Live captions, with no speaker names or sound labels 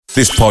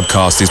This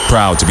podcast is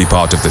proud to be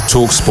part of the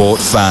TalkSport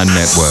Fan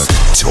Network.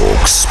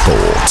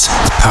 TalkSport.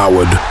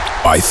 Powered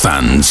by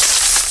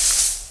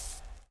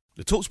fans.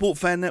 The TalkSport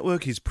Fan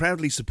Network is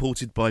proudly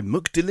supported by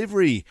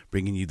McDelivery,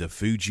 bringing you the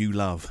food you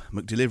love.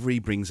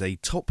 McDelivery brings a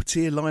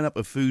top-tier lineup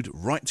of food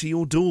right to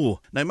your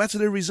door. No matter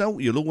the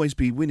result, you'll always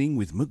be winning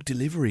with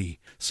McDelivery.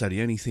 So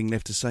the only thing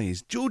left to say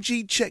is,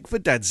 Georgie, check for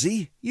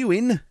Dadsy. You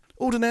in?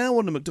 Order now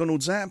on the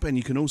McDonald's app, and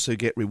you can also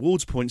get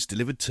rewards points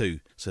delivered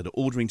too. So that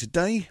ordering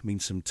today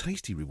means some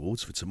tasty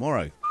rewards for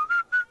tomorrow.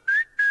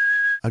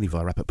 Only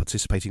via app at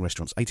participating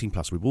restaurants. 18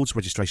 plus. Rewards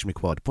registration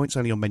required. Points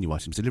only on menu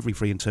items. Delivery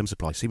free and terms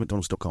apply. See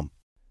mcdonalds.com.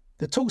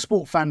 The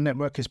TalkSport Fan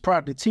Network is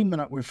proudly teaming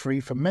up with Free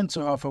for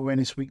Mental Health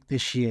Awareness Week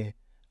this year.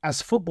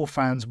 As football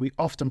fans, we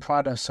often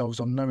pride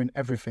ourselves on knowing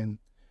everything,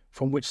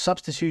 from which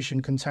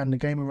substitution can turn the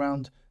game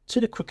around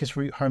to the quickest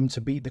route home to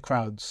beat the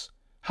crowds.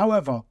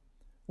 However,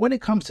 when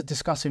it comes to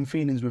discussing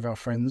feelings with our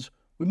friends,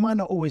 we might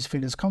not always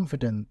feel as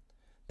confident.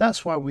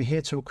 That's why we're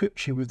here to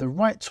equip you with the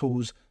right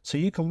tools so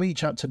you can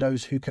reach out to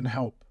those who can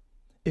help.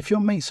 If your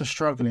mates are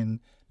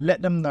struggling,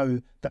 let them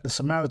know that the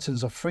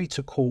Samaritans are free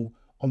to call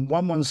on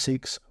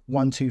 116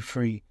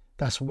 123.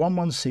 That's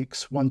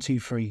 116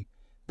 123.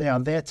 They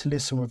are there to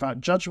listen without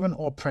judgment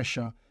or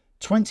pressure,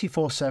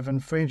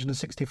 24/7,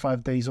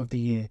 365 days of the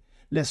year.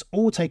 Let's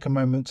all take a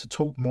moment to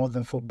talk more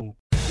than football.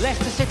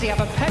 Leicester City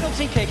have a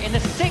penalty kick in the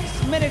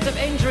 6th minute of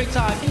injury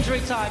time. Knockout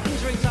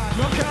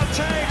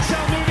takes,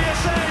 Almunia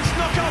saves,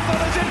 knockout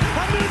follows in,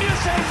 Almunia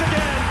saves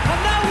again.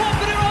 And now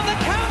Watford are on the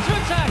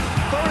counter-attack.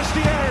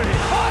 Forestieri.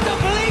 Oh, I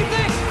don't believe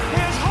this.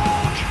 Here's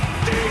Hawk.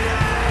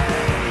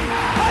 Deeney.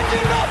 I do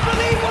not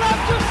believe what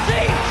I've just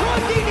seen.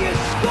 Troy Deeney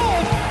has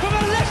scored from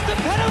a Leicester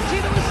penalty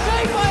that was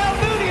saved by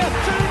Almunia.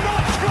 Do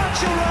not scratch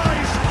your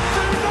eyes.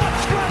 Do not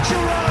scratch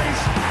your eyes.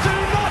 Do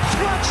not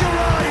scratch your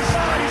eyes.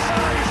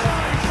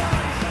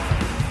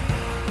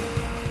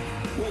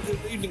 Well, good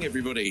evening,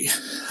 everybody.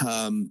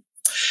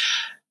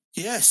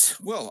 Yes,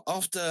 well,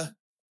 after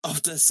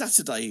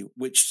Saturday,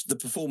 which the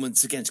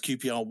performance against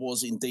QPR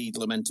was indeed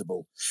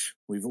lamentable,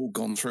 we've all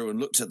gone through and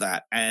looked at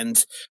that.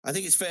 And I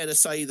think it's fair to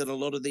say that a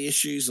lot of the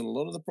issues, a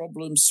lot of the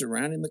problems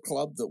surrounding the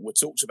club that were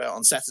talked about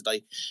on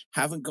Saturday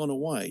haven't gone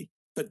away.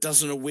 But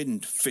doesn't a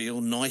win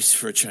feel nice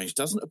for a change?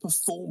 Doesn't a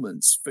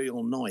performance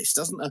feel nice?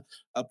 Doesn't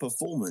a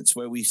performance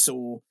where we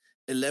saw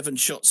 11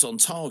 shots on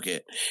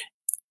target?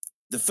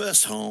 The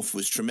first half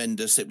was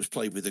tremendous. It was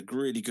played with a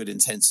really good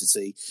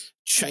intensity,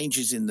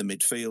 changes in the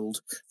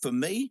midfield. For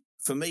me,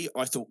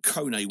 I thought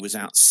Kone was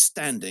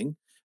outstanding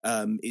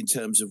in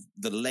terms of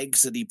the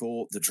legs that he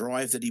brought, the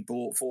drive that he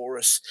brought for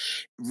us.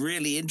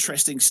 Really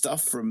interesting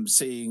stuff from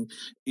seeing,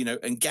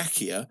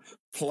 Ngakia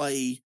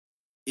play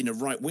in a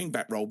right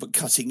wing-back role, but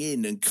cutting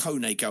in, and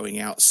Kone going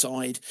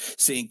outside,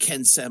 seeing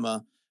Ken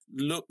Sema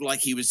looked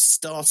like he was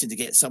starting to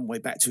get some way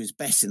back to his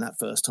best in that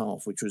first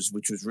half, which was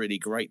really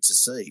great to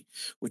see.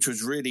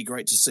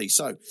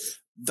 So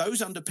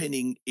those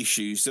underpinning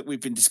issues that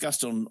we've been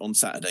discussed on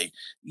Saturday,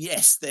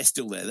 yes, they're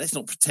still there. Let's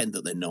not pretend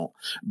that they're not.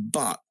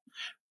 But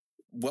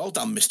well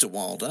done, Mr.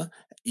 Wilder.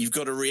 You've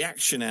got a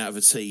reaction out of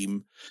a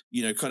team,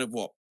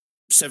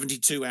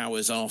 72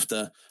 hours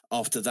after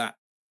that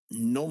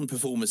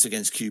non-performance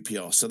against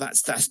QPR. So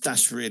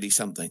that's really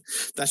something.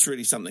 That's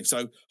really something.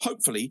 So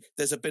hopefully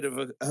there's a bit of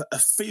a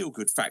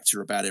feel-good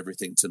factor about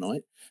everything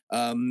tonight,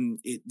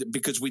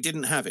 because we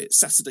didn't have it.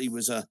 Saturday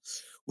was a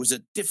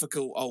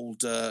difficult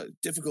old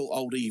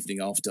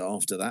evening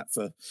after that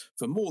for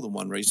more than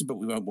one reason, but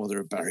we won't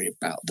bother Barry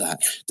about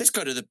that. Let's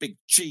go to the big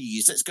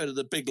cheese. Let's go to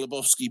the big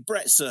Lebowski.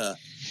 Brett, sir,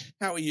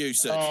 how are you,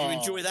 sir? Did you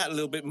enjoy that a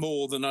little bit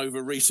more than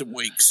over recent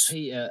weeks?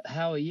 Peter,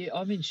 how are you?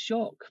 I'm in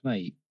shock,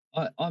 mate.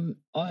 Do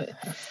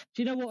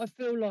you know what I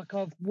feel like?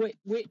 I've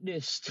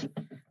witnessed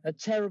a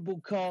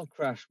terrible car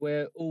crash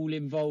where all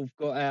involved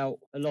got out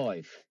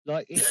alive.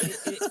 Like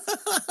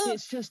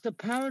it's just a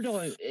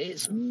paradigm.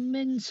 It's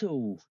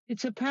mental.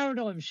 It's a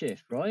paradigm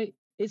shift, right?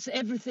 It's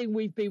everything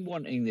we've been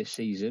wanting this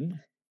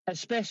season,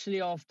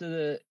 especially after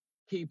the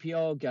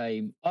QPR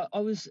game.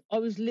 I was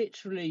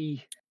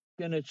literally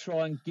going to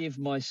try and give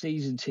my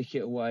season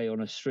ticket away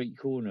on a street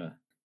corner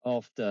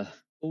after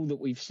all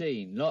that we've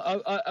seen.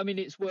 I mean,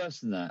 it's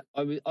worse than that.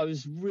 I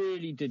was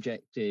really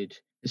dejected.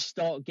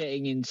 Start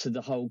getting into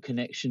the whole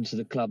connection to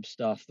the club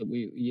stuff that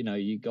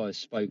you guys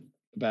spoke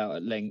about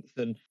at length,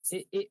 and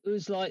it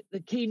was like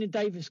the Keenan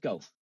Davis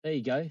goal. There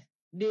you go,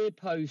 near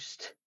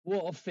post.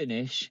 What a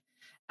finish!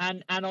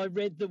 And I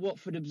read the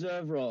Watford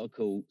Observer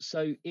article,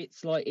 so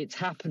it's like it's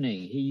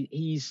happening.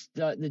 He's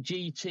like the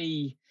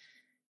GT.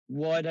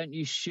 Why don't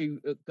you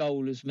shoot at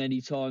goal as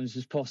many times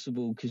as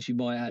possible, because you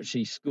might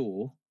actually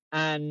score?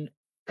 And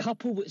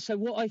so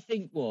what I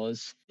think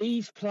was,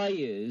 these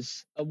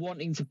players are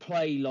wanting to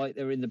play like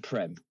they're in the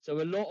Prem. So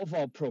a lot of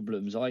our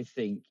problems, I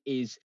think,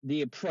 is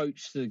the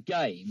approach to the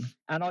game.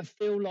 And I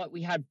feel like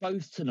we had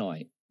both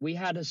tonight. We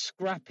had a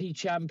scrappy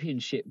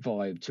championship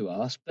vibe to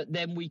us, but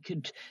then we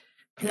could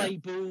play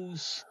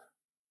balls,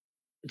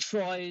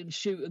 try and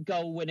shoot a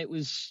goal when it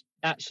was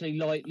actually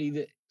likely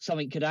that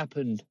something could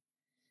happen,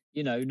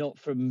 not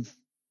from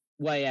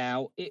way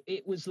out.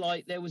 It was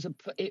like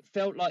it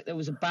felt like there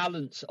was a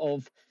balance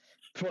of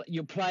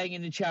you're playing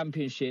in the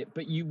Championship,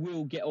 but you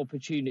will get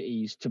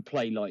opportunities to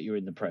play like you're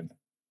in the Prem.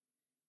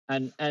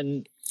 And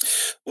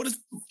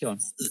John,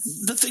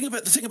 the thing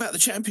about the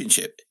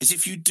Championship is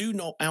if you do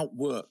not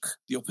outwork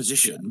the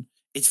opposition,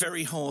 it's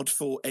very hard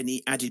for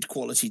any added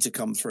quality to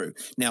come through.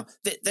 Now,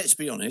 let's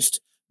be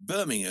honest,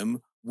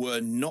 Birmingham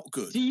were not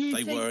good.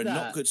 They were a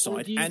not good side.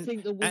 Or do you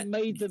think that we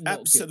made them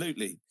not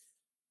absolutely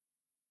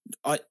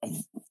good?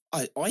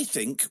 I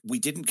think we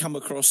didn't come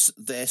across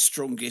their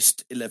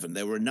strongest 11.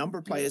 There were a number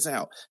of players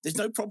out. There's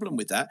no problem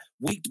with that.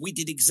 We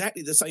did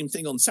exactly the same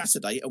thing on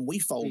Saturday, and we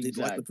folded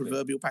like the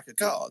proverbial pack of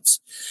cards.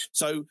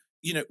 So,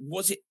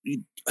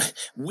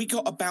 we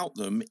got about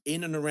them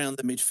in and around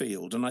the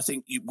midfield, and I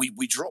think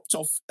we dropped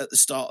off at the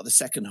start of the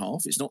second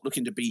half. It's not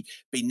looking to be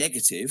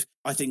negative.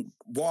 I think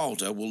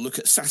Wilder will look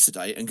at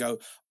Saturday and go,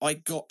 I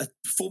got a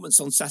performance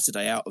on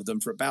Saturday out of them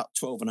for about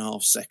 12 and a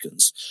half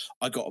seconds.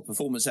 I got a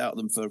performance out of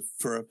them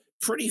for a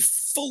pretty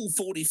full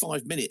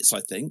 45 minutes, I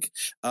think,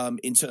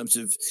 in terms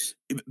of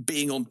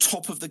being on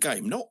top of the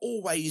game, not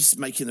always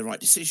making the right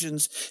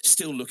decisions,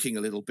 still looking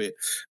a little bit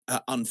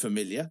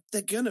unfamiliar.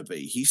 They're going to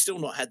be. He's still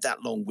not had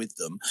that long with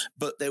them,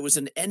 but there was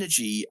an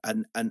energy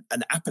and an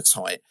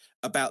appetite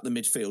about the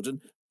midfield, and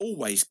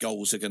always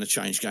goals are going to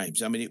change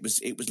games. I mean, it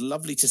was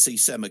lovely to see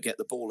Sema get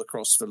the ball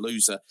across for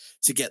Loser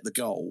to get the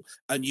goal,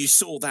 and you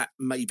saw that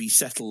maybe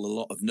settle a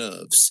lot of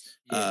nerves.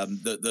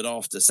 That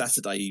after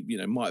Saturday,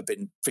 might have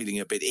been feeling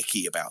a bit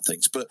icky about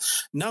things. But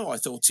no, I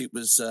thought it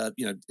was,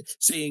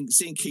 seeing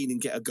Keenan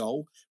get a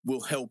goal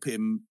will help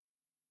him,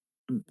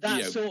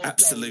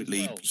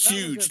 absolutely,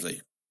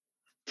 hugely.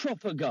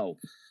 Proper goal.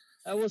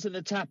 That wasn't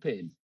a tap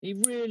in. He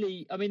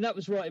really, that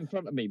was right in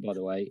front of me, by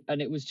the way.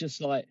 And it was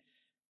just like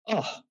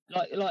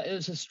it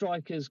was a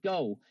striker's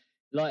goal,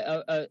 like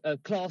a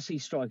classy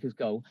striker's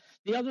goal.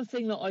 The other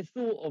thing that I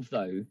thought of,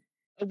 though,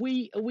 are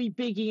we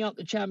bigging up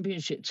the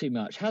Championship too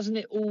much? Hasn't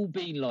it all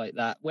been like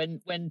that?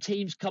 When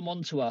teams come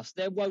onto us,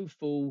 they're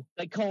woeful.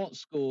 They can't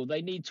score.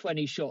 They need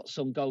 20 shots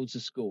on goal to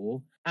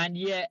score. And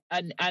yet,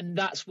 and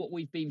that's what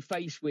we've been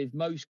faced with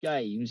most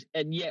games.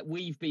 And yet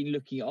we've been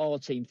looking at our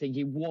team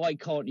thinking, why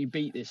can't you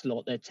beat this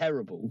lot? They're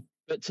terrible.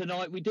 But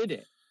tonight we did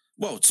it.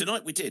 Well,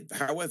 tonight we did.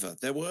 However,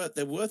 there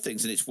were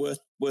things, and it's worth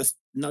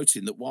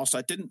noting that whilst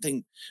I didn't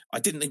think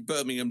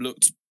Birmingham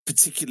looked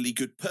particularly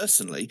good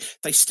personally,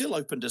 they still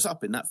opened us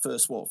up in that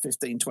first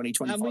 15, 20,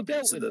 25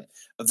 minutes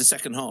of the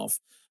second half.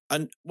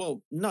 And,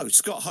 well, no,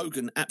 Scott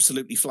Hogan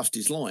absolutely fluffed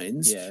his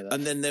lines. Yeah,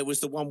 and then there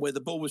was the one where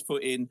the ball was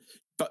put in,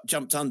 but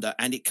jumped under,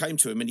 and it came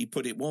to him and he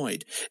put it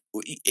wide.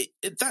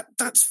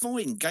 That's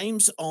fine.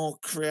 Games are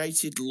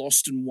created,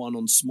 lost and won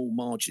on small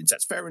margins.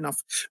 That's fair enough.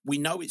 We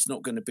know it's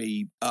not going to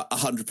be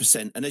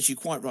 100%. And as you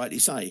quite rightly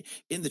say,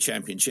 in the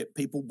Championship,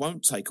 people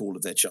won't take all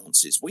of their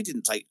chances. We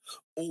didn't take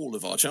all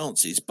of our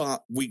chances,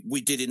 but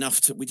we did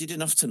enough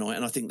tonight,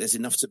 and I think there's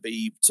enough to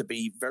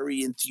be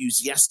very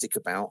enthusiastic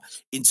about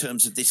in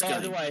terms of this game. By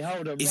the way,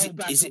 hold on, roll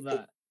back on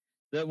that.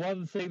 The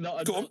one thing that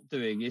I'm not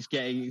doing is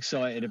getting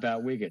excited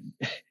about Wigan.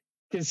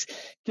 Because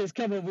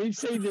come on, we've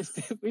seen this,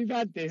 we've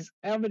had this.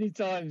 How many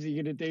times are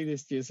you going to do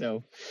this to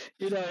yourself?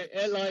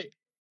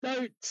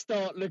 Don't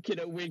start looking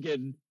at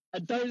Wigan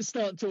and don't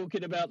start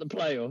talking about the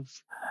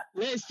playoffs.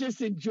 Let's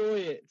just enjoy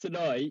it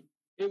tonight.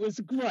 It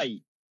was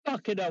great.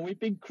 Fucking hell, we've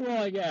been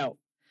crying out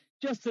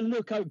just to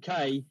look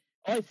okay.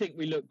 I think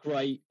we look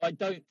great. I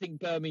don't think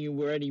Birmingham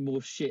were any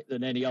more shit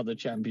than any other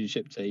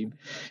Championship team.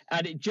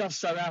 And it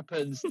just so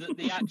happens that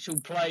the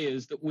actual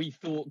players that we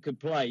thought could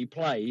play,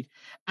 played.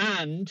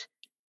 And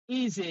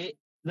is it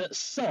that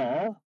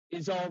Sarr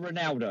is our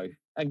Ronaldo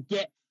and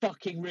get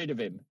fucking rid of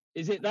him?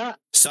 Is it that?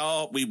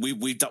 Sarr,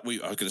 we've done. I was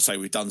going to say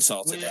we've done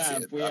Sarr to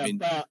death. It's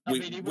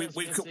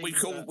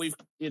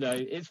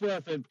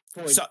worth a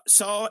point.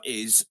 Sarr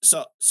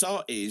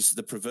is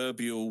the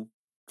proverbial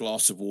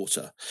glass of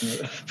water.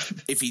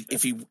 If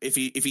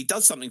he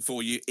does something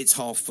for you, it's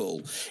half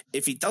full.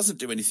 if he doesn't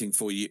do anything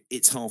for you,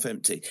 it's half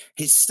empty.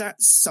 His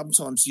stats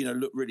sometimes,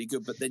 look really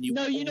good, but then you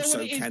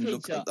also can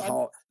look at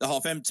the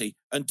half empty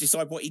and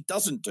decide what he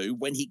doesn't do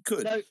when he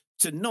could. No.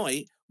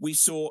 Tonight, we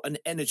saw an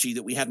energy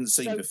that we hadn't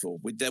seen before.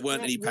 There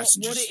weren't any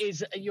passengers. What it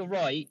is, you're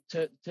right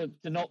to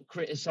not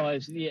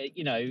criticise,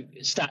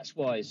 stats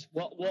wise.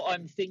 What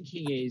I'm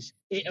thinking is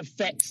it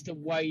affects the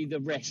way the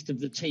rest of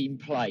the team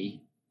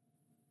play.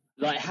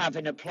 Like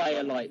having a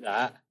player like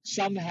that,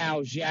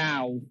 somehow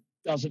Zhao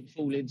doesn't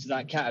fall into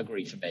that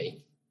category for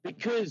me,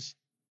 because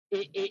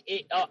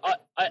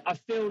I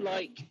feel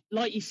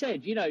like you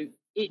said,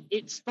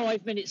 it's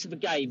 5 minutes of a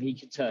game he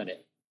could turn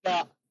it,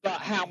 but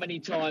how many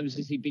times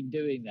has he been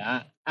doing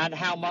that, and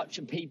how much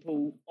are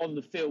people on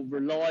the field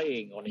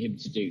relying on him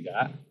to do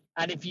that?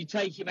 And if you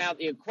take him out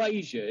the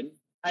equation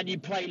and you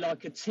play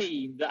like a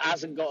team that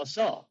hasn't got a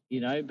Sarr,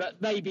 but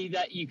maybe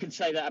that you could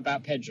say that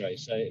about Pedro,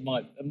 so it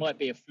might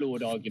be a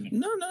flawed argument.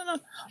 No.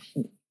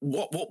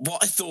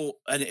 What I thought,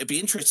 and it'd be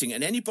interesting,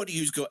 and anybody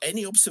who's got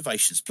any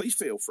observations, please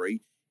feel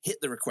free. hit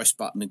the request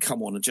button and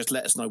come on and just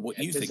let us know what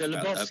you think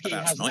about hasn't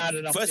tonight. had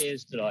enough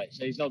beers tonight,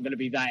 so he's not going to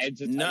be that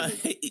entertaining. No,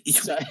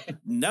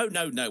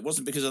 it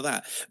wasn't because of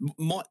that.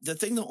 The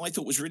thing that I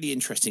thought was really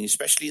interesting,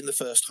 especially in the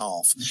first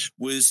half,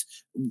 was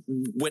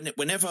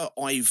whenever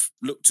I've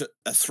looked at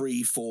a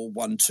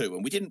 3-4-1-2,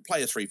 and we didn't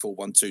play a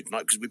 3-4-1-2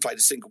 tonight because we played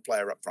a single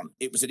player up front.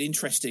 It was an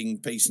interesting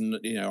piece, and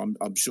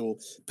I'm sure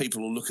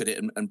people will look at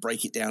it and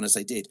break it down as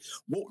they did.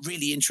 What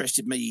really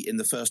interested me in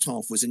the first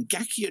half was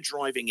Ngakia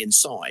driving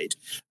inside,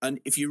 and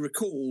if you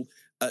recall,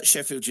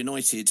 Sheffield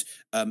United,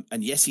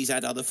 and yes, he's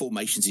had other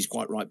formations, he's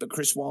quite right, but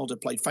Chris Wilder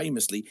played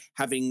famously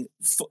having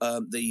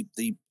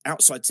the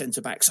outside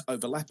centre-backs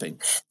overlapping.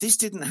 This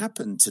didn't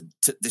happen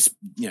to this,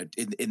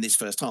 in this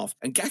first half.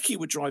 And Ngakia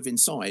would drive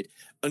inside,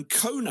 and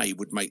Kone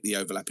would make the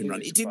overlapping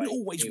run. It didn't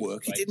always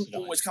work, it didn't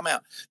always come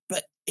out,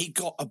 but he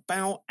got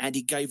about and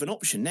he gave an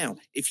option. Now,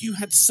 if you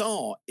had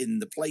Sarr in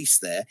the place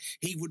there,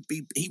 he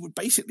would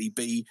basically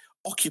be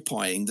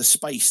occupying the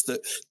space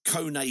that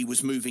Kone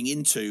was moving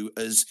into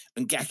as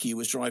Ngakia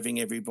was driving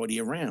everybody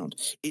around.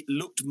 It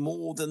looked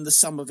more than the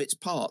sum of its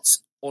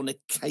parts on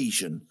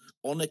occasion.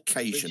 We'll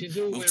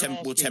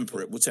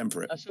temper it.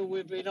 That's all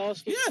we've been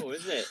asking for,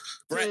 isn't it?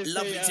 Brett,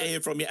 lovely to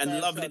hear from you,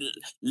 and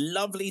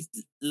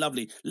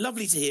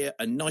lovely to hear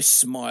a nice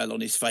smile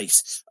on his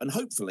face, and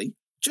hopefully,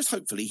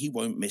 he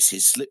won't miss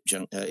his slip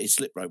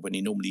road when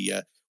he normally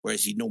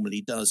whereas he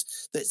normally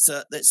does.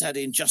 Let's add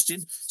in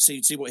Justin,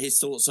 see what his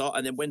thoughts are,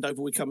 and then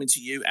Wendover, we're coming to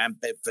you, and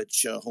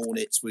Bedfordshire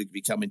Hornets, we'll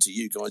be coming to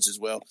you guys as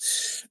well.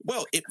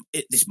 Well,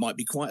 this might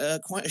be quite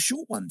a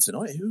short one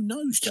tonight. Who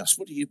knows, Just?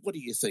 What do you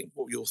think?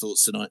 What were your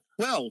thoughts tonight?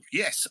 Well,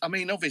 yes. I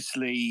mean,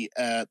 obviously,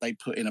 they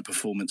put in a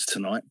performance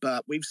tonight,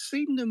 but we've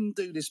seen them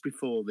do this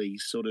before,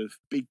 these sort of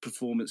big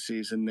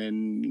performances, and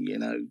then,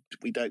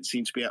 we don't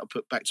seem to be able to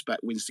put back-to-back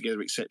wins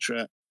together,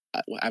 etc.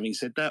 Having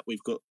said that,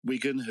 we've got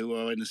Wigan, who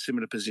are in a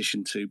similar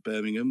position to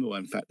Birmingham, or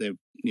in fact, they're,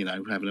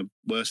 having a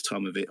worse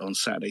time of it on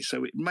Saturday.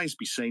 So it remains to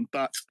be seen.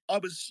 But I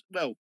was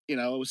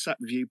sat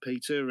with you,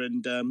 Peter,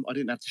 and I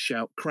didn't have to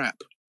shout crap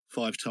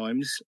 5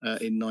 times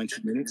in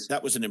 90 minutes.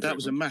 That was an improvement. That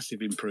was a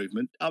massive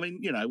improvement. I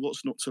mean,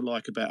 what's not to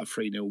like about a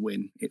 3-0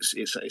 win?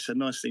 It's a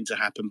nice thing to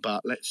happen,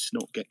 but let's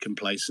not get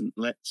complacent.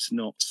 Let's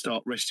not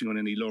start resting on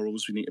any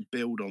laurels. We need to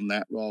build on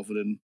that rather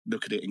than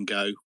look at it and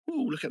go,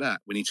 oh, look at that.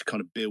 We need to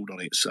kind of build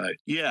on it. So,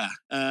 yeah,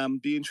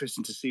 be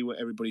interesting to see what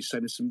everybody's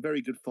saying. There's some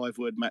very good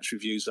 5-word match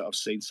reviews that I've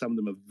seen. Some of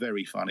them are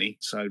very funny.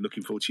 So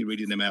looking forward to you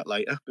reading them out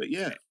later. But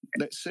yeah,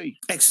 let's see.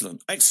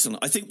 Excellent.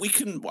 I think we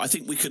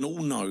can all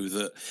know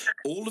that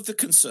all of the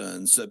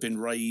concerns that have been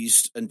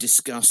raised and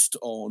discussed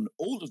on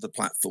all of the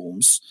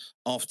platforms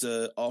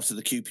after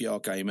the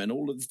QPR game, and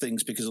all of the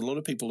things, because a lot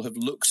of people have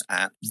looked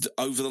at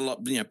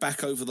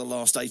back over the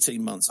last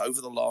 18 months,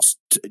 over the last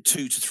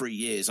 2 to 3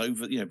 years,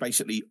 over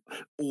basically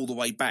all the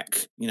way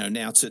back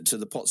now to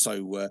the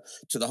Pozzo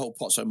to the whole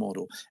Pozzo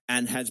model,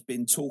 and has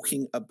been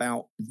talking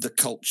about the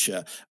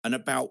culture and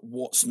about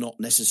what's not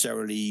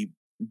necessarily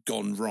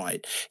gone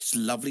right. It's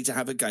lovely to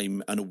have a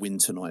game and a win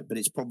tonight, but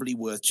it's probably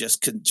worth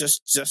just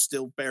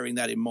still bearing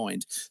that in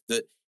mind,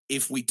 that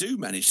if we do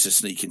manage to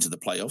sneak into the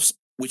playoffs,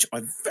 which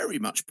I very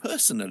much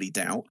personally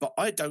doubt, but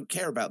I don't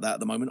care about that at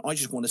the moment. I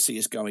just want to see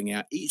us going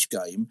out each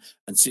game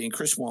and seeing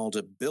Chris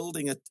Wilder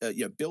building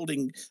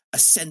a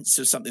sense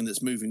of something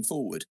that's moving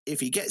forward. If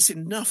he gets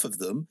enough of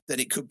them,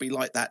 then it could be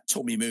like that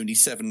Tommy Mooney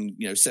 7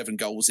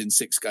 goals in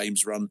 6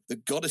 games run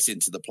that got us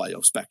into the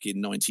playoffs back in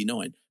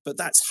 '99. But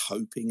that's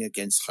hoping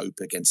against hope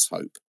against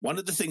hope. One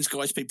of the things,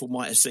 guys, people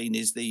might have seen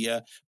is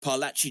the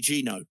Parlaci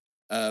Gino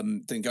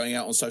thing going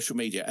out on social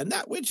media, and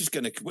that we're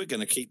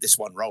gonna keep this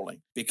one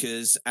rolling,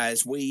 because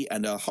as we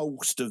and a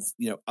host of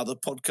other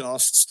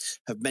podcasts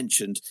have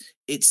mentioned,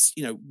 it's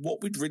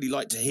what we'd really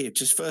like to hear,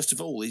 just first of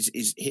all,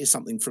 is hear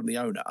something from the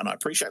owner. And I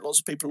appreciate lots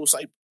of people will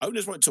say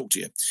owners won't talk to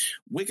you.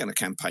 We're going to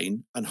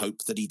campaign and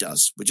hope that he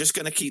does. We're just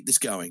going to keep this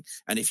going,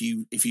 and if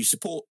you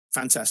support,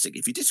 fantastic.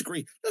 If you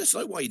disagree, let us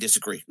know why you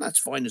disagree. That's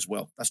fine as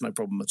well. That's no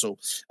problem at all.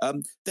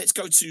 Let's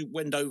go to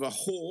Wendover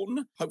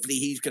Horn. Hopefully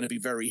he's going to be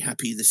very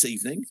happy this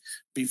evening.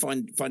 Be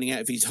finding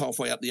out if he's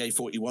halfway up the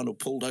A41 or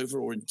pulled over,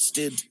 or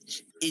indeed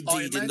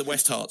in the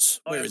West Hearts.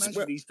 Where is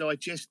it? He's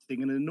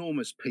digesting an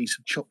enormous piece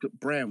of chocolate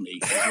brownie.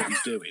 Is what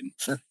he's doing.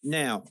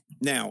 Now,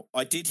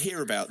 I did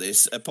hear about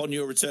this upon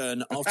your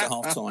return after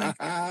half time.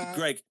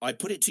 Greg, I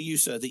put it to you,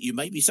 sir, that you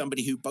may be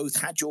somebody who both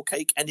had your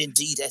cake and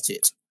indeed ate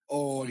it.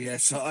 Oh,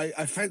 yes.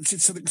 I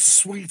fancied something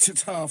sweet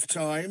at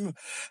half-time,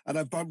 and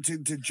I bumped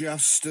into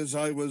Just as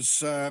I was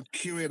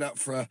queuing up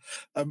for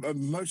a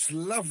most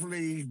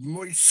lovely,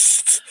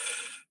 moist,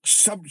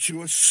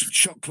 sumptuous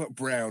chocolate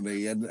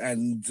brownie,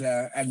 and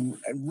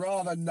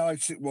rather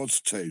nice it was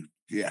too.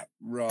 Yeah,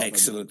 rather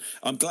excellent.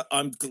 Nice.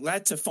 I'm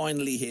glad to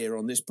finally hear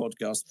on this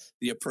podcast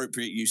the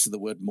appropriate use of the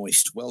word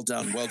moist. Well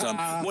done, well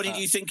done. What did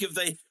you think of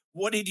the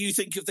What did you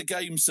think of the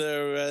game,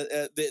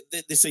 sir,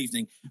 this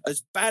evening?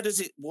 As bad as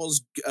it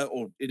was,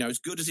 as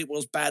good as it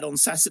was bad on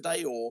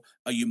Saturday, or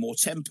are you more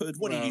tempered?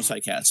 What did you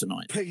take out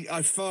tonight? Pete,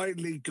 I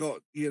finally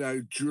got,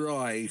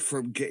 dry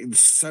from getting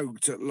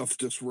soaked at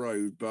Loftus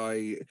Road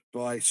by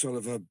sort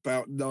of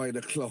about 9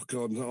 o'clock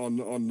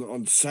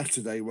on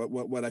Saturday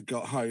when I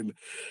got home.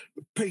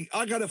 Pete,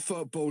 I got a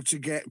football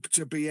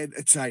to be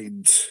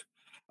entertained.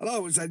 And I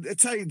was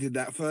entertained in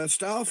that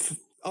first half.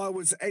 I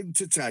was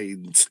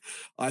entertained.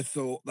 I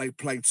thought they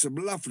played some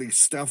lovely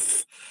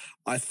stuff.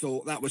 I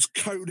thought that was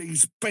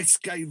Coney's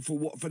best game for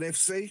Watford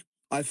FC.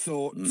 I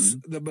thought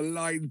the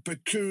maligned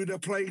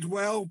Bakuna played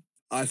well.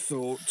 I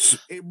thought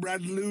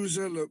Imran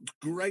Loser looked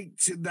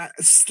great in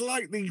that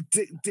slightly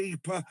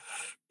deeper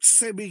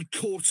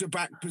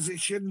semi-quarterback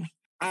position.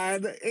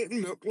 And it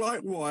looked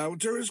like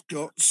Wilder has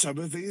got some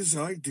of his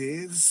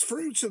ideas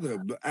through to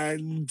them.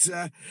 And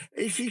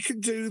if he can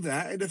do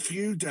that in a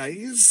few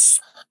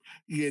days,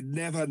 you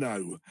never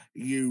know.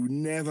 You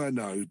never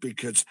know,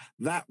 because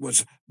that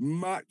was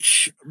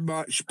much,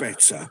 much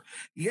better.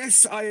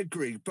 Yes, I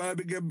agree.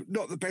 Birmingham,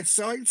 not the best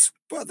side,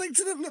 but they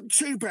didn't look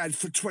too bad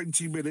for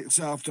 20 minutes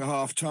after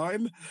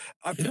half-time.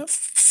 I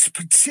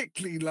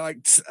particularly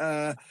liked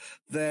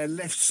their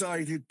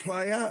left-sided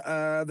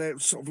player, their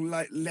sort of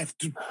like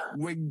left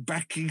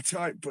wing-backy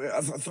type.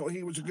 I thought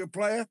he was a good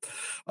player.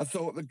 I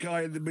thought the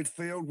guy in the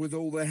midfield with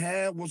all the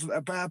hair wasn't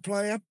a bad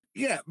player.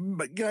 Yeah,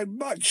 much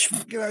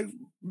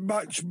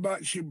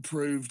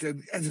improved.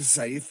 And as I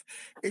say,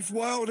 if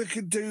Wilder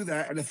can do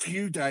that in a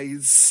few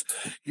days,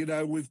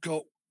 we've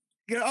got.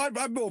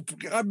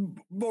 I'm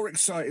more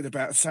excited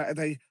about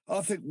Saturday.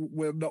 I think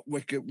we'll knock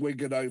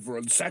Wigan over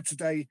on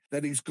Saturday.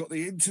 Then he's got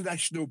the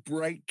international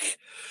break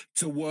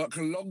to work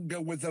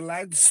longer with the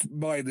lads,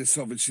 minus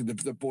obviously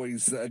the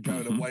boys that are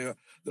going away.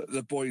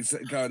 The boys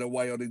that are going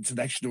away on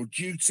international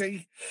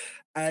duty,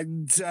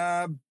 and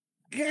I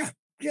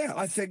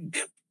think.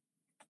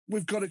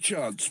 We've got a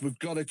chance. We've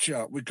got a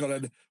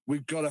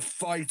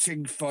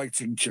fighting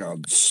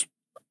chance.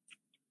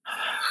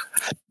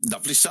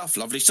 Lovely stuff.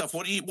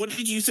 What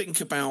did you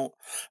think about?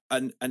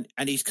 And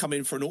he's come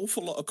in for an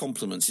awful lot of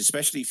compliments,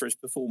 especially for his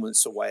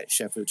performance away at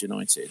Sheffield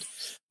United.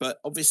 But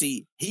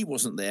obviously he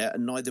wasn't there,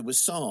 and neither was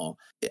Sarr.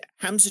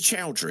 Hamza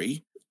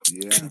Chowdhury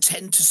can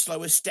tend to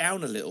slow us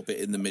down a little bit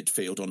in the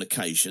midfield on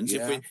occasions.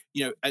 Yeah.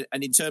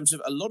 And in terms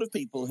of, a lot of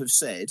people have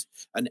said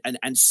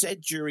and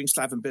said during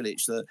Slaven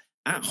Bilic that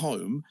at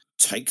home,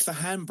 take the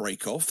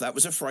handbrake off. That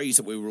was a phrase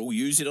that we were all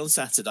using on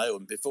Saturday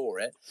and before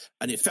it,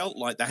 and it felt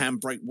like the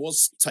handbrake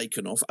was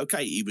taken off.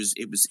 Okay, it was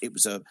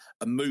a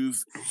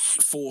move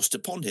forced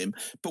upon him,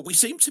 but we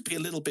seem to be a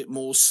little bit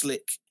more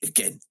slick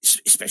again,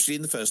 especially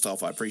in the first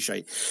half. I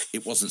appreciate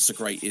it wasn't so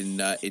great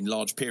in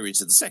large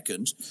periods of the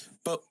second,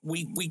 but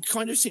we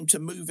kind of seem to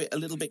move it a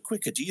little bit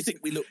quicker. Do you think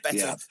we look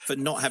better for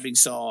not having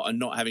Sarr and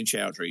not having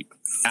Chowdhury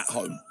at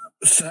home?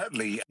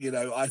 Certainly,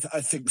 I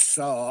think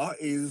Sarr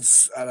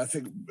is, and I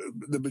think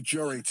the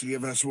majority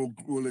of us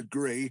will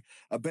agree,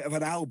 a bit of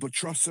an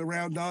albatross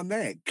around our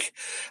neck.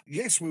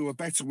 Yes, we were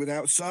better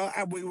without Sarr,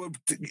 and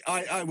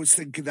I was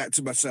thinking that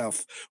to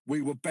myself.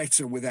 We were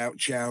better without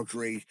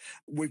Chowdhury.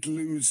 With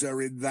Loser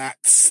in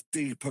that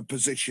deeper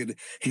position,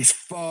 he's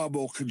far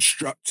more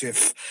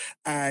constructive,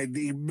 and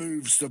he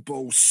moves the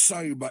ball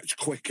so much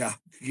quicker.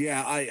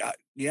 I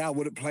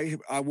wouldn't play him.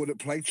 I wouldn't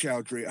play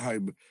Chowdhury at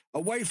home.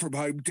 Away from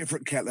home,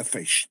 different kettle of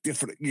fish.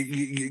 Different.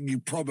 You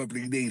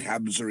probably need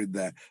Hamza in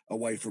there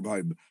away from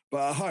home,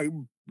 but at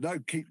home, no.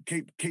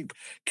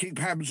 Keep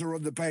Hamza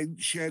on the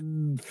bench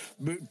and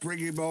bring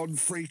him on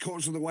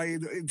 3/4 of the way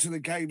into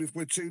the game if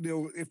we're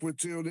 2-0. If we're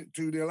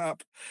 2-0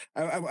 up,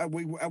 and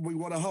we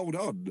want to hold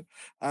on,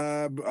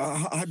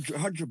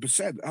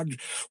 100%.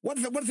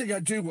 One thing I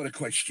do want to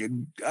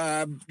question.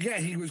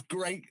 He was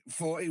great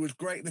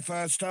in the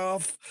first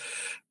half.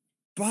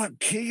 But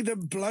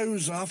Keenan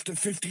blows after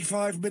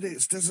 55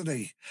 minutes, doesn't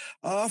he?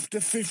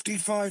 After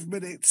 55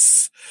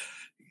 minutes,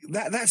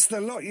 that's the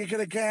lot you're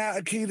going to get out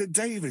of Keenan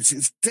Davis.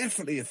 It's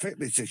definitely a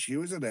fitness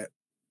issue, isn't it?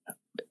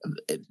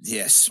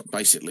 Yes,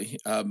 basically.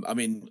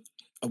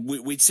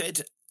 We'd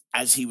said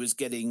as he was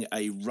getting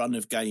a run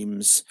of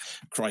games,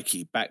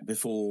 crikey, back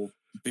before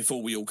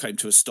we all came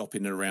to a stop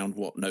in and around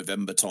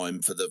November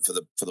time for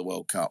the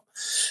World Cup,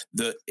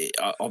 that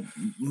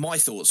my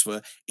thoughts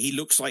were he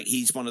looks like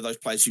he's one of those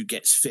players who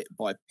gets fit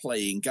by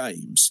playing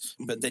games,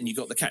 but then you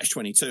got the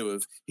catch-22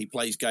 of he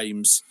plays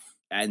games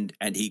and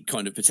he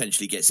kind of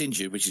potentially gets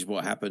injured, which is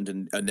what happened,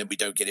 and then we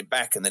don't get him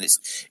back, and then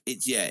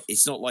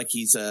it's not like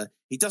he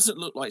doesn't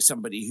look like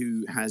somebody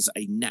who has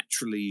a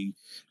naturally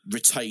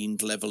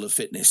retained level of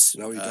fitness.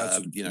 No, he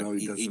doesn't.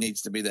 He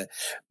needs to be there,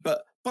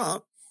 but.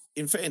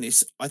 In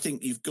fairness, I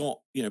think you've got,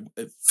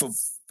 for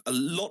a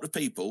lot of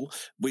people,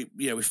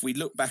 if we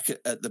look back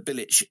at the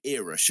Bilic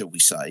era, shall we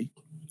say,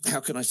 how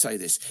can I say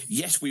this?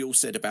 Yes, we all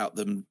said about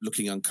them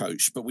looking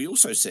uncoached, but we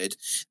also said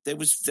there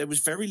was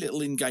very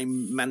little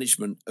in-game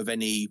management of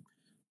any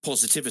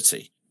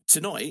positivity.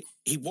 Tonight,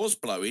 he was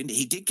blowing.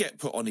 He did get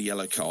put on a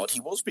yellow card. He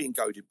was being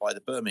goaded by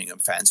the Birmingham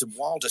fans, and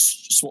Wilder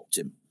swapped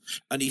him.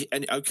 And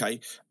I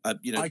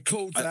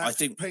called that. I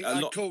think Pete,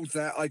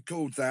 I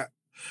called that.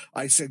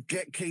 I said,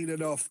 get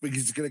Keenan off because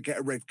he's going to get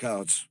a red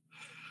card.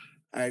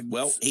 And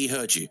well, he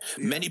heard you.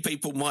 Yeah. Many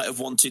people might have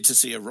wanted to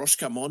see a Roche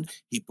come on.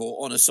 He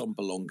brought on a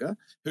Sombalonga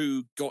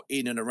who got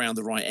in and around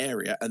the right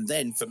area. And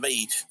then for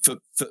me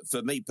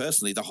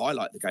personally, the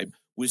highlight of the game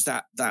was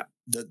that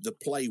the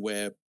play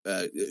where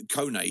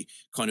Kone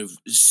kind of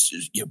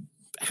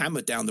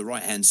hammered down the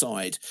right hand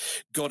side,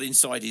 got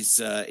inside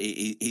his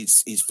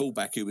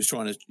fullback who was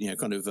trying to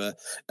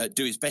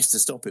do his best to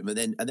stop him,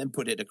 and then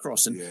put it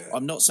across. And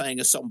I'm not saying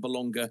a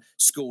Sombalonga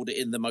scored it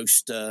in the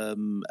most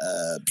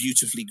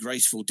beautifully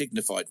graceful,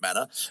 dignified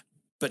manner,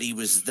 but he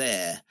was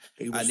there.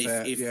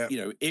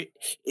 If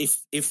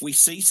we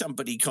see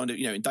somebody kind of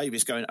in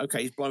Davis going,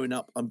 okay, he's blowing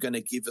up, I'm going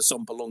to give a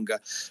Sombalonga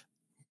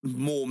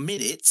more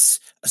minutes.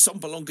 A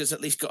Sombalonga's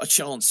at least got a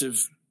chance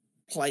of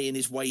playing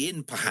his way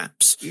in,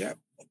 perhaps. Yeah.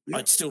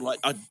 I'd still like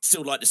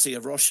to see a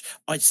Roche.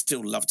 I'd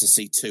still love to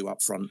see two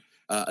up front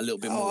a little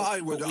bit more.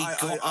 I would.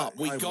 But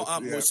we got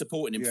up. We're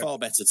supporting him far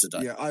better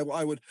today. Yeah,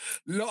 I would.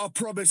 Lot of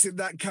promise in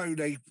that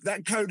Kone.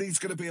 That Kone's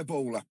going to be a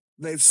baller.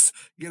 There's,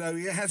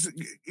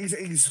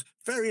 he's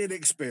very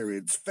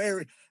inexperienced,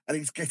 and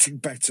he's getting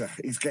better.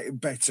 He's getting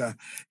better.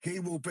 He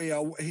will be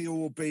a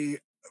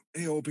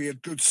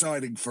good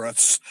signing for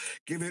us.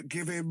 Give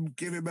him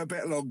a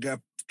bit longer,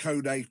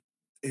 Kone.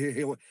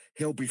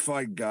 He'll be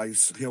fine,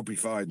 guys. He'll be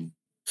fine.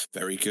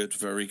 Very good,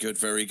 very good,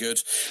 very good.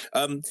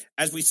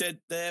 As we said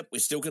there, we're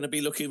still going to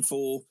be looking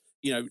for,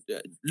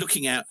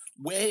 looking at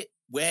where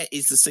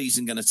is the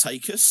season going to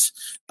take us.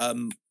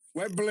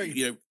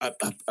 Wembley.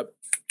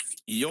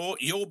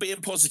 You're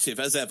being positive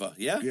as ever,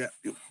 yeah? Yeah,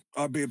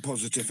 I'm being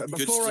positive. And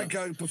before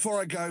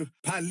I go,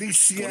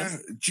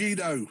 Palicia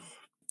Gino.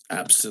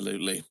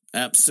 Absolutely.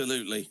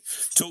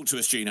 Talk to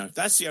us, Gino.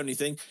 That's the only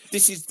thing.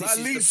 This is the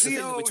thing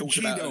that we talked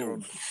about earlier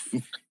on.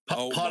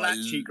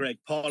 Parlacci, Greg.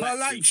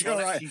 Parlacci, all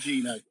right.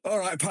 Gino. All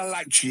right,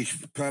 Parlacci.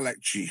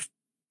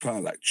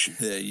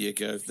 There you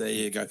go.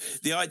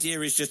 The idea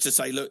is just to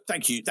say, look,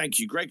 thank you,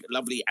 Greg.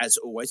 Lovely as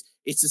always.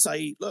 It's to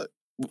say, look,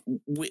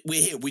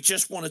 we're here. We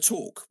just want to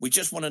talk. We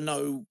just want to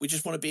know. We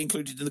just want to be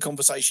included in the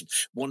conversation.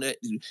 A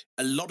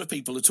lot of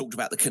people have talked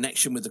about the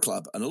connection with the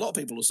club, and a lot of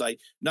people will say,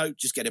 no,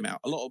 just get him out.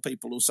 A lot of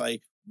people will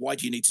say, why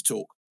do you need to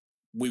talk?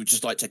 We would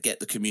just like to get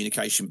the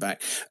communication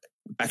back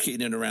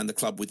in and around the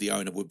club with the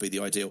owner would be the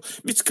ideal.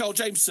 Mr. Carl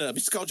James,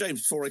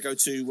 before I go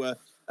to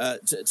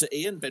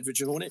Ian,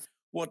 Bedfordshire Hornet,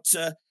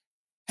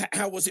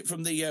 how was it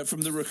from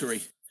the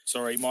Rookery?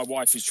 Sorry, my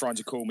wife is trying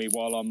to call me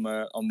while I'm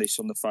on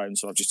the phone,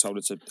 so I've just told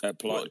her to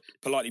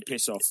politely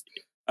piss off.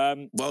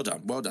 Well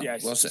done.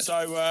 Yes. Well said.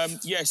 So,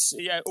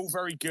 all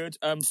very good.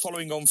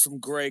 Following on from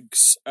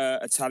Greg's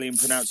Italian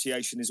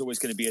pronunciation is always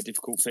going to be a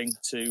difficult thing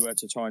to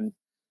try and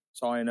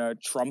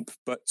trump,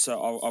 but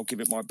I'll give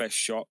it my best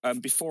shot.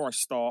 Before I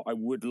start, I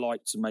would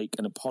like to make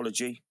an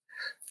apology.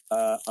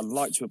 I'd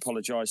like to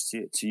apologise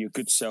to your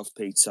good self,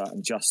 Peter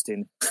and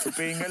Justin, for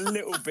being a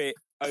little bit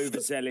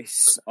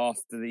overzealous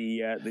after the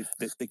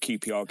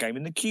QPR game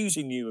and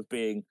accusing you of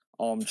being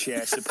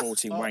armchair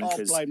supporting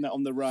wankers. I'll blame that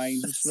on the rain.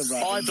 It's the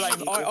rain.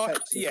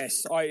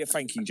 Yes,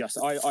 thank you,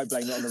 Justin. I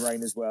blame it on the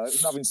rain as well. It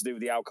was nothing to do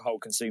with the alcohol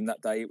consumed that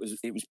day.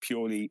 It was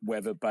purely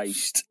weather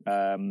based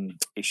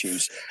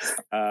issues.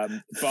 But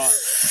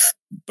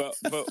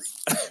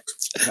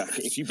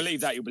if you believe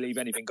that, you'll believe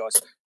anything, guys.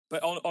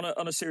 But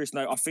on a serious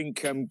note, I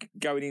think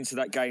going into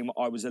that game,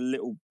 I was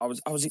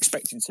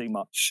expecting too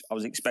much. I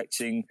was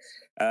expecting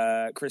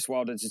Chris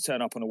Wilder to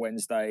turn up on a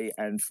Wednesday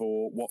and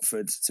for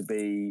Watford to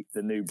be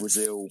the new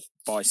Brazil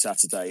by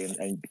Saturday,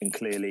 and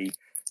clearly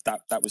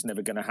that was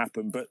never going to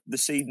happen. But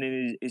this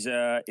evening is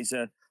a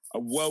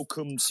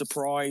welcome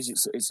surprise.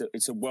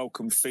 It's a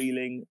welcome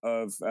feeling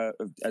of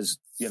as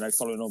you know,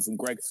 following on from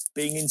Greg,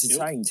 being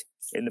entertained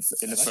in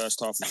the first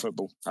half of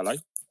football. Hello.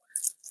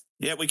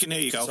 Yeah, we can hear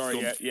you, Carl. Sorry,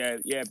 yeah.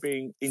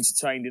 Being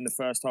entertained in the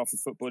first half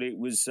of football, it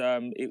was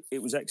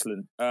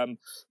excellent.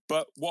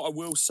 But what I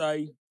will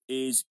say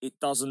is, it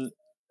doesn't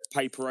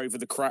paper over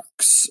the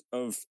cracks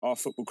of our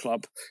football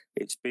club.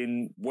 It's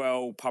been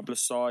well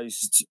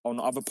publicised on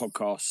other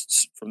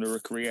podcasts from the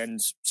Rookery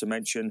end, to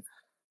mention,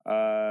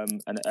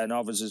 and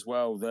others as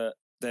well, that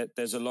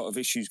there's a lot of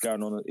issues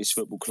going on at this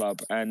football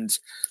club. And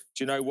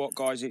do you know what,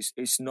 guys?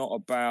 It's not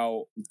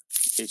about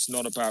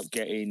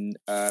getting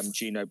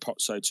Gino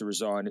Pozzo to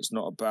resign. It's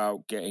not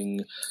about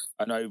getting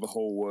an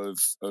overhaul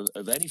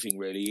of anything,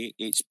 really.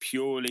 It's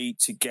purely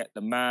to get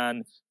the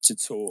man to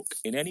talk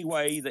in any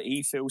way that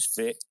he feels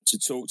fit, to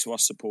talk to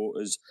us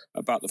supporters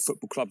about the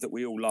football club that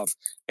we all love.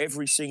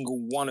 Every single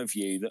one of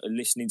you that are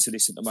listening to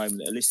this at the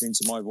moment, that are listening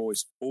to my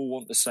voice, all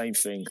want the same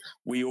thing.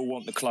 We all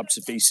want the club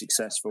to be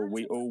successful.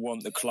 We all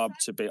want the club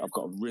to be... I've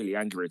got a really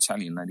angry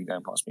Italian lady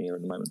going past me here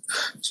at the moment.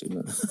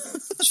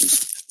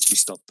 She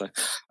stopped there.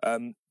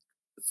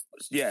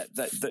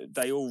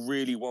 they all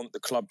really want the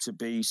club to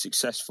be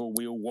successful.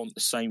 We all want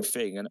the same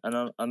thing,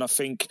 and I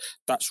think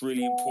that's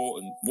really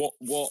important.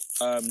 What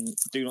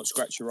Do Not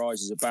Scratch Your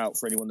Eyes is about,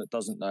 for anyone that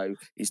doesn't know,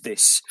 is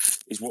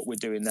what we're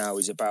doing now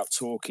is about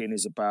talking,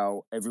 is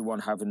about everyone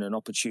having an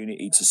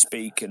opportunity to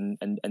speak and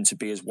to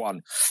be as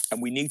one.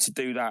 And we need to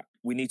do that.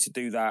 We need to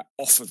do that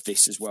off of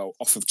this as well,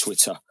 off of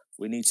Twitter.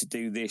 We need to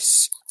do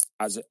this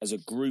as a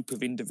group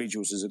of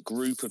individuals, as a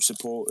group of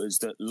supporters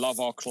that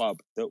love our club,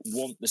 that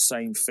want the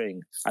same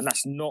thing. And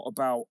that's not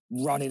about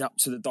running up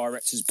to the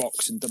director's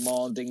box and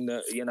demanding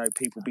that,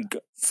 people be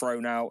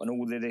thrown out and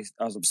all of this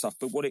other stuff.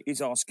 But what it is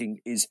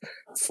asking is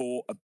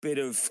for a bit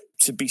of,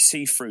 to be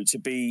see-through, to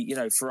be,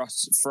 for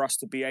us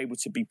to be able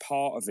to be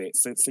part of it,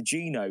 for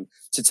Gino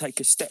to take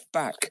a step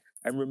back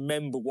and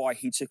remember why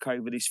he took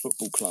over this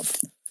football club.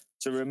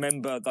 To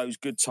remember those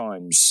good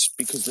times,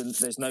 because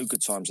there's no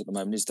good times at the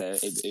moment, is there?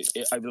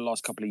 Over the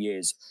last couple of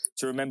years,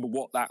 to remember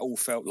what that all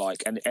felt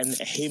like, and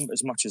him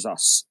as much as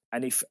us.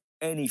 And if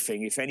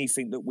anything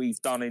that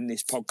we've done in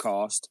this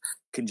podcast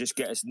can just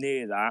get us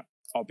near that,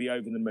 I'll be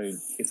over the moon.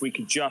 If we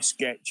could just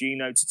get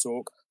Gino to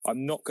talk.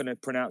 I'm not going to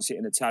pronounce it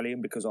in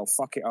Italian because I'll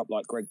fuck it up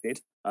like Greg did.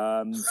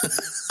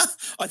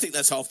 I think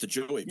that's half the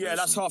joy. Personally. Yeah,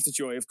 that's half the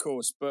joy, of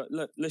course. But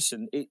look,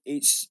 listen,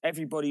 it's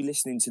everybody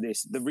listening to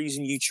this. The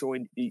reason you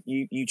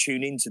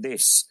tune into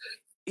this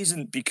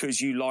isn't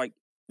because you like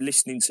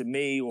listening to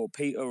me or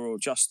Peter or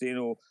Justin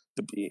or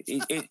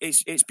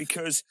it's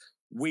because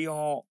we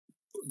all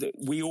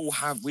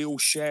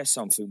share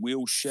something. We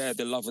all share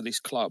the love of this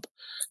club,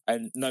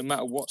 and no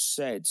matter what's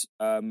said,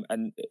 I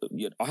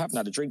haven't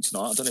had a drink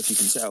tonight. I don't know if you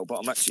can tell, but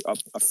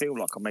I feel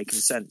like I'm making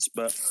sense.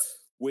 But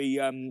we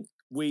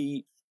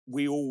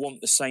all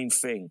want the same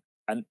thing,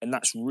 and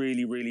that's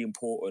really, really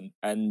important.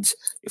 And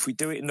if we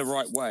do it in the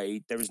right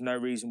way, there is no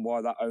reason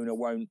why that owner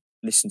won't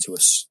listen to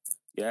us.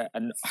 Yeah,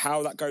 and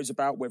how that goes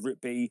about, whether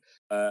it be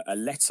a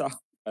letter,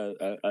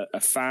 a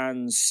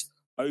fan's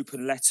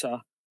open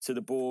letter to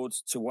the board,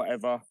 to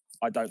whatever,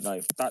 I don't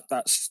know.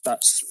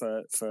 That's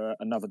for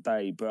another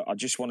day. But I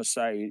just want to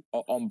say,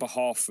 on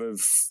behalf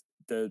of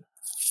the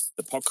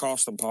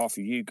podcast, on behalf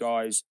of you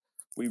guys,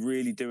 we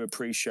really do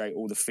appreciate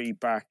all the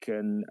feedback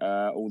and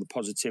all the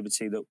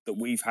positivity that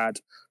we've had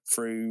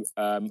through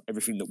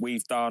everything that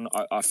we've done.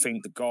 I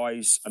think the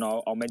guys, and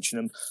I'll mention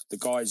them, the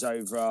guys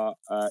over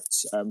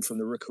at from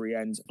the Rookery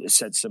end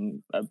said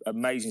some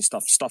amazing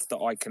stuff that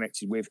I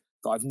connected with,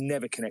 that I've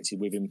never connected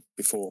with him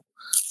before.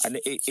 And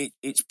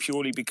it's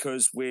purely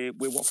because we're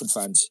Watford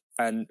fans.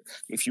 And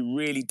if you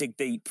really dig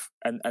deep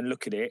and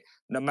look at it,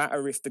 no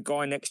matter if the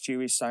guy next to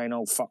you is saying,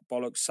 oh, fuck,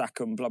 bollocks, sack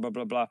 'em, blah, blah,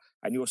 blah, blah,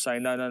 and you're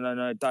saying,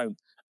 no, don't.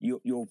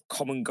 Your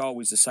common goal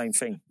is the same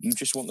thing. You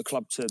just want the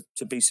club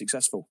to be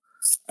successful.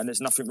 And there's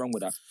nothing wrong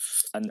with that.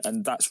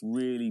 And that's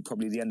really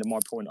probably the end of my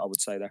point, I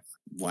would say there.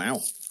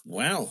 Wow.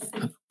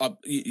 To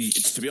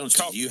be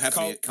honest with you, have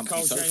me at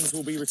company. Carl James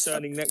will be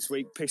returning next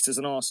week, pissed as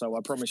an arsehole,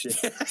 I promise you.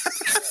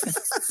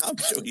 I'm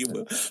sure you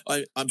will.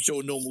 I'm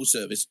sure normal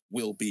service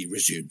will be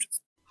resumed.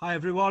 Hi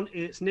everyone,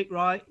 it's Nick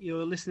Wright.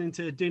 You're listening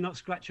to Do Not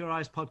Scratch Your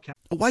Eyes podcast.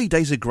 Away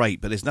days are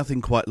great, but there's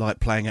nothing quite like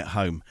playing at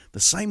home.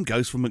 The same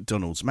goes for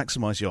McDonald's.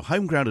 Maximise your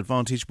home ground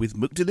advantage with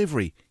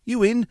McDelivery.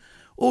 You in?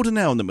 Order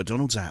now on the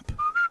McDonald's app.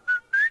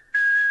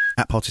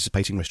 At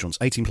participating restaurants,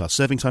 18 plus,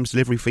 serving times,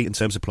 delivery fee and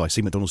terms apply.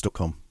 See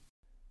mcdonalds.com.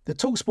 The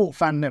TalkSport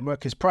Fan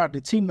Network is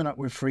proudly teaming up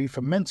with Free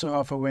for Mental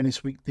Health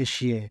Awareness Week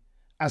this year.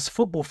 As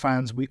football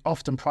fans, we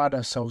often pride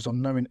ourselves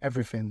on knowing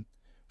everything,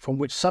 from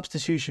which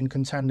substitution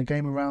can turn the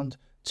game around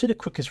to the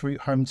quickest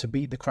route home to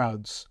beat the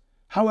crowds.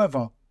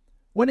 However,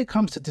 when it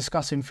comes to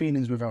discussing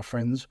feelings with our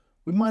friends,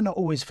 we might not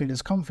always feel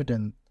as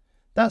confident.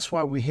 That's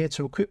why we're here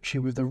to equip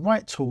you with the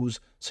right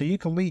tools so you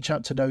can reach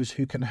out to those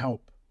who can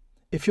help.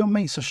 If your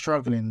mates are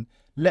struggling,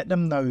 let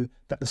them know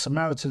that the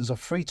Samaritans are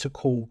free to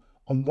call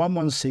on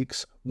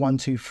 116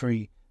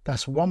 123.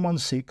 That's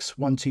 116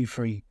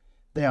 123.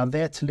 They are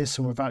there to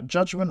listen without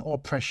judgment or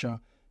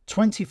pressure,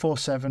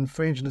 24/7,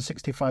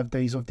 365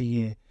 days of the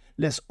year.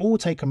 Let's all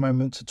take a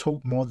moment to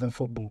talk more than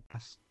football.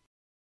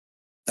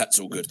 That's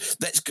all good.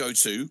 Let's go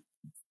to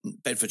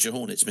Bedfordshire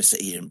Hornets, Mr.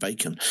 Ian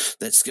Bacon.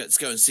 Let's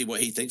go and see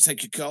what he thinks.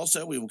 Thank you, Carl.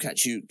 So we will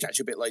catch you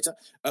a bit later.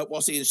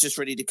 Whilst Ian's just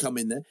ready to come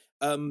in there,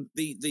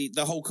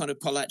 the whole kind of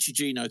Polacci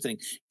Gino thing.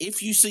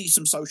 If you see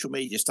some social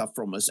media stuff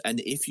from us, and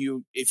if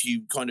you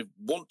kind of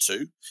want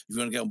to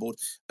get on board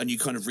and you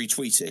kind of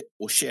retweet it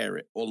or share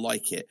it or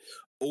like it.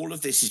 All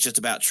of this is just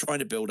about trying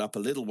to build up a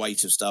little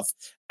weight of stuff.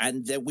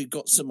 And then we've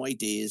got some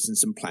ideas and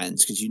some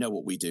plans, because you know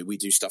what we do. We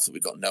do stuff that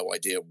we've got no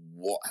idea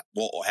what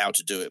or how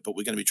to do it, but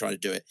we're going to be trying to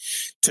do it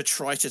to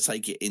try to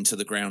take it into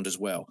the ground as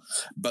well.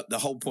 But the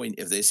whole point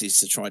of this is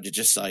to try to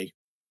just say,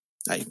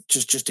 hey,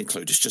 just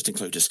include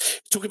us.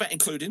 Talking about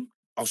including,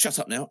 I'll shut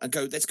up now and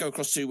let's go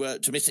across to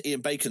Mr. Ian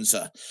Bacon,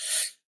 sir.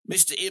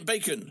 Mr. Ian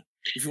Bacon,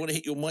 if you want to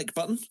hit your mic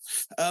button,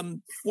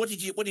 what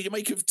did you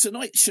make of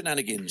tonight's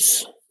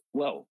shenanigans?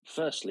 Well,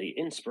 firstly,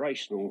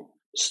 inspirational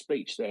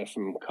speech there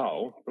from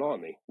Carl.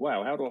 Blimey.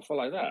 Wow, how do I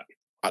follow that?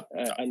 I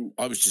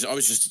was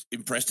just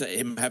impressed at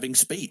him having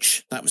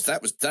speech.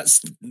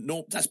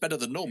 That's better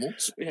than normal.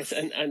 Yes,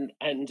 and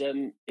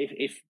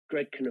if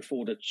Greg can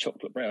afford a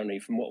chocolate brownie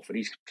from Watford,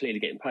 he's clearly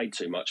getting paid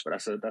too much.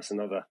 But that's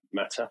another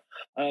matter.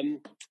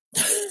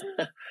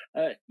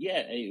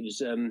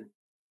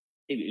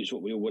 It was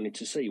what we all wanted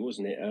to see,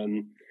 wasn't it?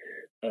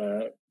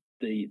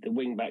 The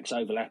wing backs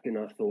overlapping,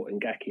 I thought,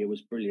 and Ngakia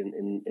was brilliant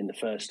in the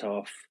first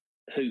half.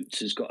 Hoots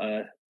has got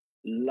a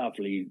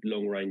lovely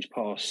long range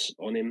pass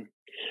on him,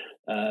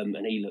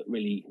 and he looked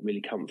really,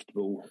 really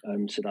comfortable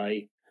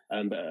today.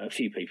 But a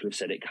few people have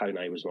said it.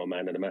 Kone was my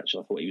man of the match.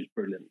 I thought he was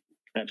brilliant,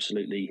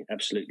 absolutely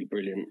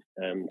brilliant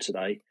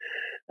today.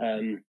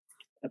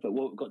 But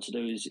what we've got to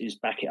do is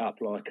back it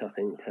up, like I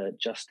think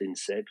Justin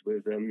said,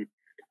 with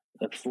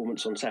a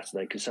performance on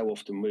Saturday, because so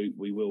often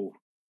we will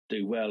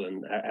do well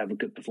and have a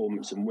good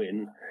performance and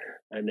win,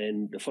 and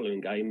then the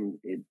following game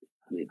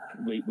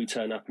we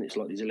turn up and it's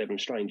like these 11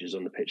 strangers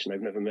on the pitch and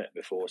they've never met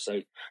before.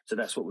 So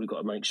that's what we've got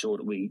to make sure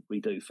that we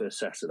do for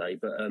Saturday.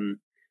 But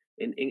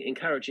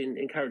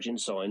encouraging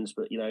signs.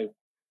 But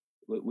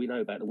we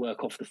know about the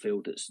work off the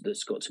field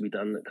that's got to be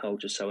done, that Cole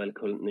just so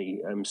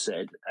eloquently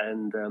said,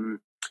 and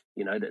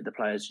that the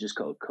players just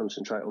got to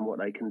concentrate on what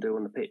they can do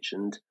on the pitch,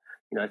 and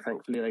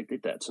thankfully they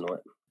did that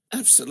tonight.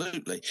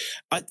 Absolutely.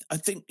 I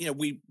think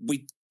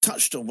we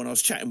touched on when I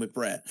was chatting with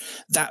Brett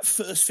that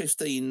first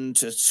 15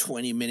 to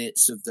 20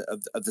 minutes of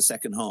the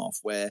second half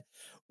where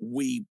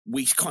we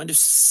kind of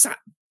sat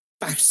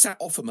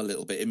off them a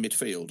little bit in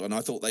midfield, and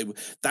I thought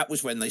that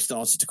was when they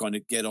started to kind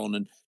of get on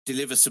and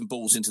deliver some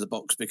balls into the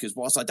box, because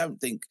whilst I don't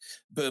think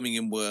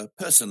Birmingham were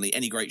personally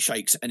any great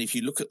shakes, and if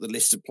you look at the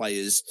list of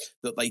players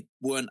that they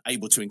weren't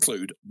able to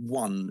include,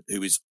 one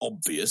who is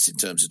obvious in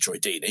terms of Troy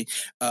Deeney,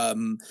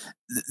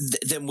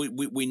 then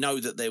we know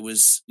that there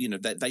was,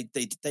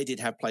 they did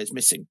have players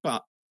missing,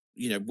 but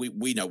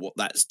we know what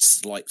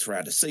that's like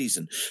throughout a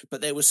season.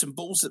 But there were some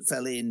balls that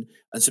fell in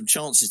and some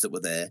chances that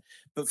were there.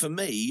 But for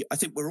me, I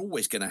think we're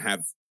always going to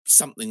have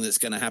something that's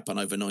going to happen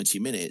over 90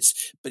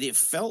 minutes. But it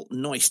felt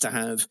nice to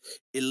have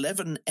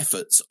 11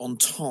 efforts on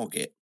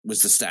target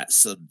was the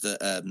stats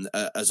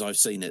as I've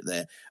seen it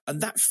there.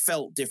 And that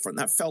felt different.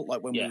 That felt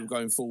like when we were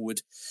going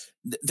forward,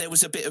 there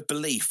was a bit of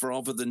belief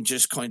rather than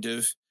just kind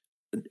of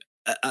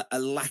a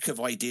lack of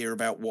idea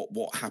about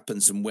what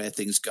happens and where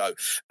things go.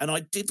 And I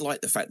did like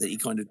the fact that he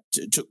kind of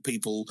took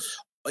people.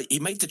 He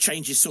made the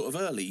changes sort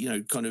of early,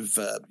 and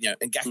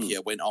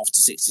Ngakia went after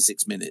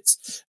 66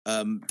 minutes.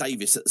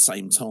 Davis at the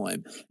same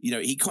time.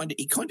 He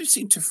kind of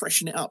seemed to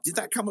freshen it up. Did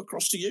that come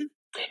across to you?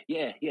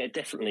 Yeah,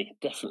 definitely.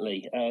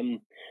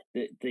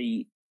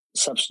 The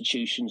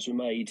substitutions were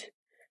made,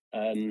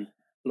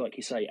 like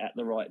you say, at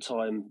the right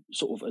time,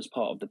 sort of as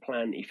part of the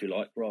plan, if you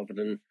like, rather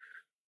than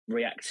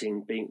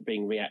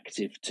being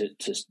reactive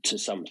to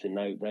something.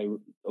 They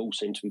all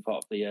seem to be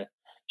part of the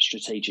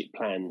strategic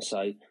plan.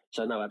 So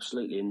no,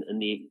 absolutely.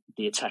 And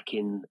the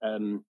attacking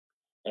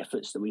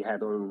efforts that we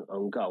had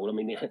on goal. I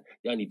mean,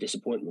 the only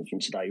disappointment from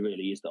today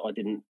really is that I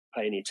didn't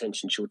pay any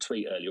attention to your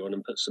tweet earlier on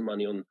and put some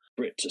money on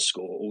Brit to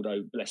score,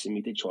 although bless him,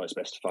 he did try his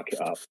best to fuck it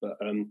up. But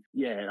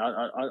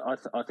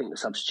I think the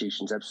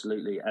substitutions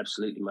absolutely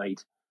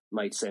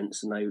made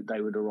sense, and they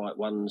were the right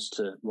ones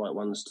to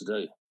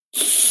do.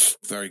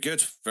 Very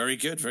good.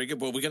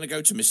 Well, we're going to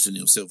go to Mr.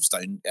 Neil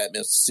Silverstein.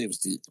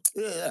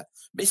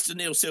 Mr.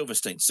 Neil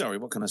Silverstein. Sorry,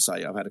 what can I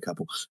say? I've had a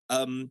couple.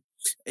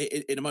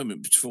 In a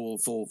moment for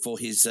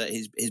his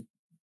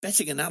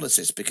betting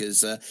analysis,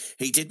 because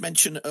he did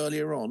mention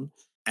earlier on,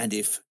 and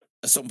if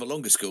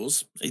Asombalonga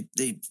scores, he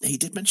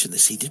did mention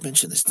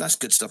this. That's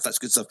good stuff.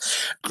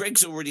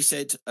 Greg's already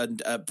said,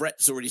 and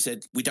Brett's already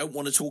said, we don't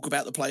want to talk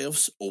about the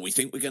playoffs, or we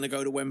think we're going to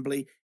go to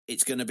Wembley.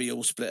 It's going to be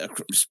all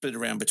split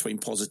around between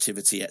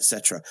positivity,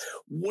 etc.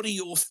 What are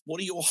your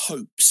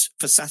hopes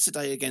for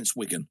Saturday against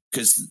Wigan?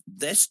 Because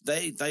they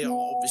are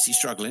obviously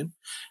struggling.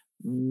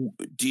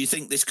 Do you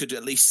think this could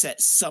at least set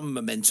some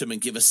momentum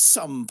and give us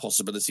some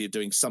possibility of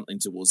doing something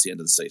towards the end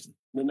of the season?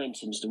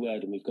 Momentum's the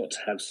word, and we've got to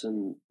have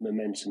some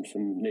momentum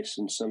from this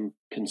and some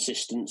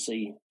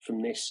consistency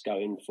from this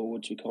going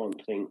forwards. We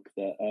can't think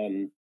that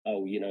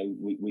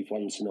we've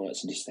won tonight,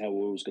 so this is how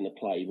we're always going to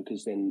play,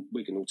 because then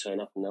Wigan will turn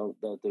up and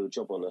they'll do a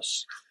job on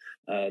us.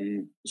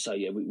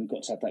 We've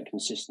got to have that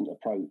consistent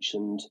approach,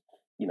 and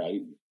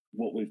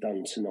what we've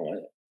done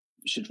tonight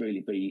should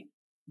really be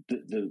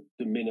the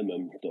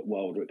minimum that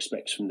Wilder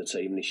expects from the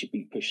team, and he should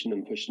be pushing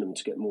them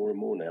to get more and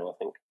more now, I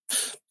think.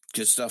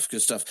 Good stuff.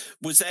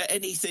 Was there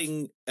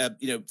anything,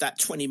 that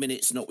 20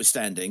 minutes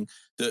notwithstanding,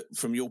 that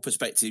from your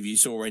perspective you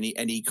saw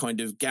any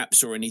kind of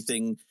gaps or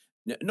anything,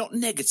 not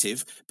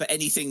negative, but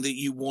anything that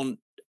you want,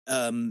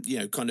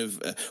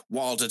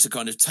 Wilder to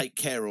kind of take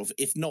care of,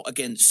 if not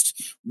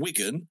against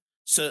Wigan,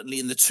 certainly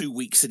in the 2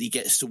 weeks that he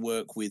gets to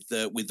work with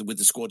the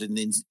squad in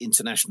the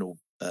international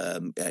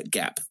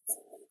gap?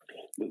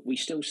 We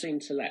still seem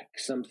to lack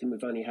something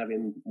with only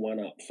having one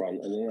up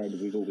front, and I know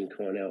that we've all been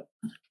crying out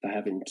for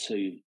having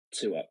two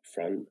up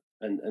front,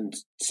 and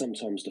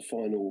sometimes the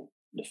final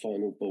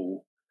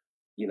ball,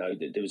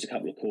 there was a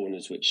couple of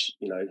corners which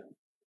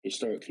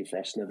historically for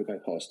us never go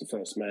past the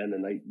first man,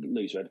 and they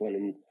lose. We had one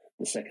in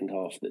the second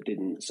half that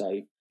didn't.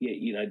 So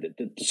yeah,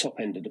 the top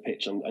end of the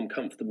pitch, I'm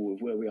comfortable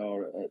with where we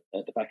are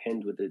at the back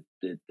end with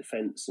the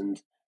defence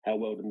and how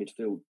well the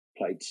midfield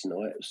played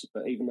tonight.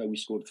 But even though we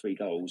scored 3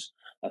 goals,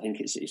 I think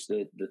it's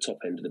the top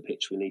end of the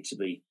pitch we need to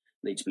be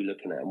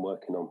looking at and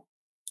working on.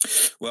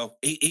 Well,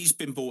 he's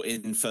been brought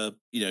in for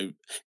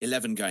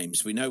 11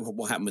 games. We know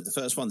what happened with the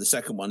first one. The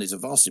second one is a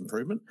vast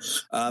improvement.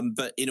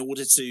 But in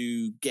order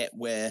to get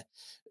where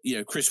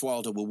Chris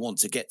Wilder will want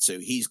to get to,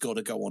 he's got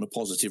to go on a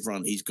positive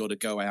run. He's got to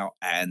go out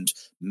and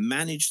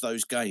manage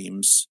those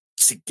games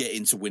to get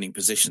into winning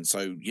position.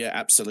 So yeah,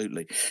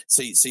 absolutely.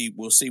 See,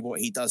 we'll see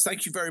what he does.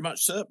 Thank you very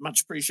much, sir. Much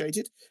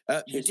appreciated.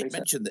 You did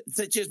mention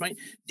that. Cheers, mate.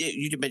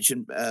 You did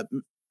mention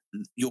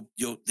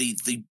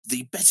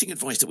the betting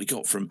advice that we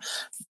got from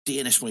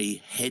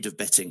DNSW head of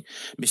betting,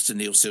 Mr.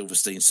 Neil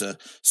Silverstein, sir.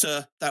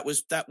 Sir, that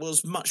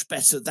was much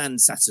better than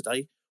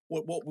Saturday.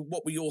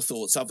 What were your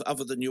thoughts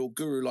other than your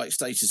guru-like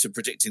status of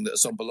predicting that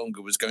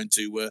Assombalonga was going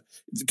to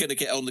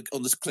get on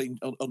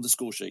the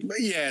score sheet?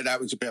 But yeah, that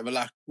was a bit of a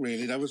luck,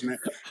 really, though, wasn't it?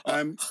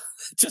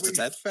 Just a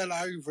tad. Fell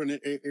over and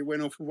it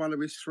went off with one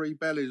of his 3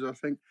 bellies, I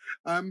think.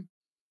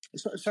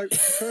 So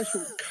first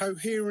of all,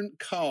 Coherent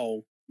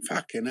Carl.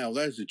 Fucking hell,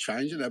 there's a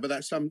change, isn't there? But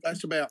that's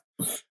about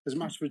as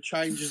much of a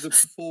change as the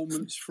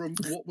performance from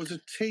what was a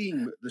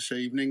team this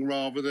evening,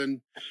 rather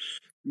than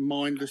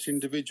mindless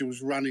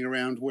individuals running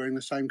around wearing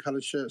the same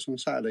coloured shirts on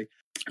Saturday.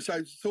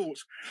 So,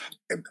 thoughts?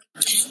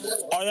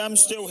 I am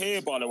still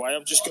here, by the way.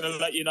 I'm just going to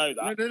let you know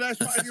that. No, that's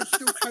right. You're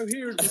still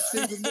coherent. It's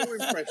even more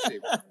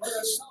impressive.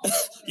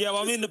 Yeah,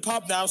 well, I'm in the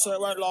pub now, so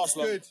it won't last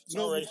long. Good.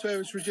 Normal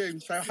service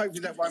resumed. So hopefully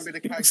that won't be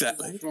the case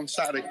on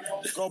Saturday.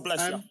 God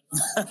bless you.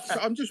 So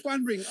I'm just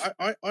wondering.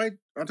 I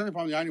don't know if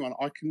I'm the only one.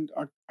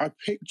 I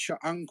picture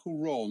Uncle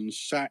Ron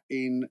sat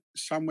in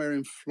somewhere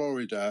in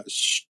Florida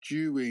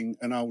stewing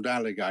an old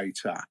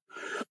alligator,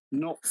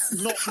 not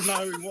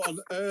knowing what on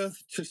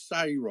earth to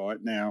say right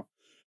now.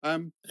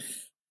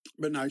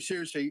 But no,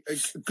 seriously,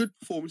 a good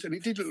performance, and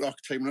it did look like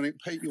a team. And I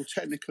think, Pete, your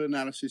technical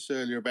analysis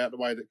earlier about the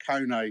way that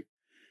Kone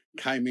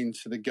came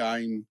into the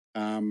game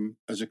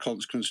as a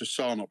consequence of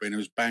Sarr not being, it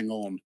was bang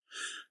on.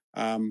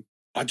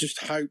 I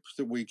just hope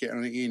that we get, and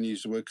I think Ian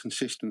used the word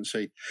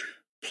consistency,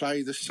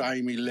 play the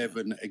same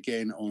 11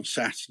 again on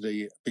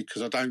Saturday,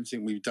 because I don't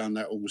think we've done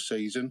that all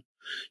season.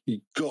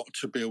 You've got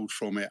to build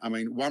from it. I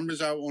mean, one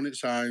result on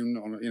its own,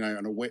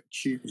 on a wet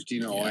Tuesday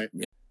night.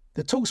 Yeah.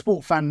 The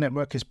TalkSport Fan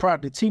Network is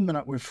proudly teaming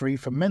up with Free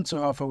for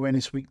Mental Health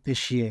Awareness Week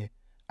this year.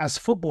 As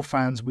football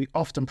fans, we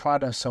often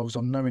pride ourselves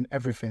on knowing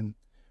everything,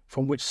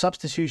 from which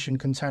substitution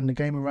can turn the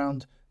game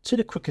around to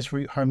the quickest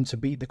route home to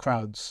beat the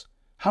crowds.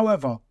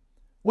 However,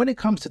 when it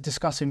comes to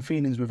discussing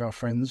feelings with our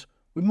friends,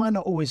 we might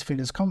not always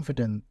feel as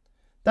confident.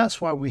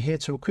 That's why we're here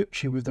to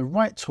equip you with the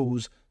right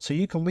tools so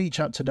you can reach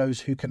out to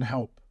those who can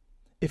help.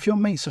 If your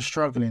mates are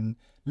struggling,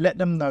 let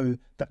them know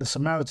that the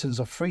Samaritans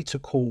are free to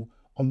call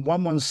on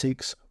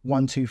 116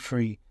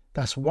 123.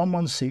 That's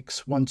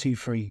 116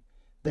 123.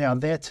 They are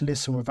there to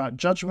listen without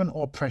judgment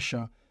or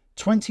pressure,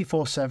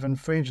 24/7,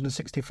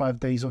 365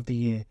 days of the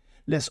year.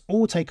 Let's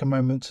all take a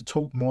moment to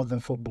talk more than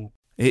football.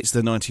 It's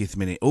the 90th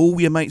minute. All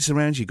your mates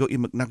around, you got your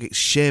McNuggets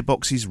share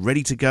boxes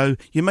ready to go.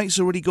 Your mates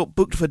already got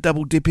booked for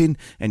double dipping,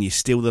 and you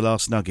steal the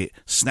last nugget,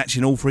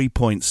 snatching all 3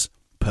 points.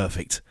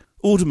 Perfect.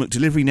 Order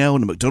McDelivery now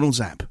on the McDonald's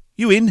app.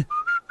 You in?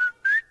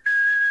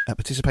 At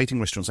participating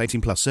restaurants,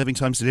 18 plus, serving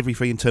times, delivery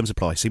free, and terms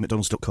apply. See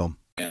mcdonalds.com.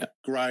 Yeah,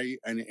 great,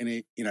 and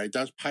it it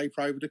does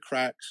paper over the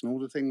cracks and all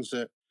the things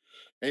that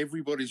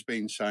everybody's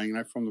been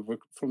saying, from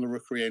the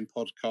Rookery End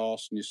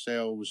podcast and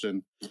yourselves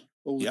and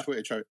all the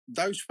Twitter chat.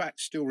 Those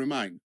facts still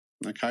remain.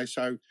 Okay,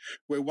 so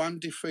where one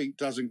defeat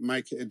doesn't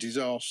make it a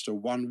disaster,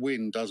 one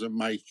win doesn't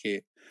make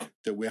it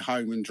that we're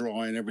home and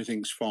dry and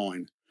everything's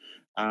fine.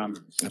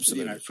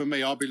 Absolutely. For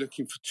me, I'll be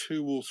looking for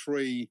 2 or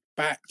 3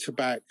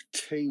 back-to-back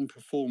team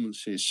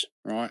performances.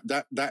 Right,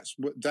 that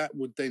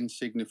would then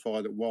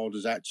signify that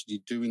Wilder's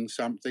actually doing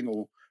something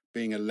or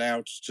being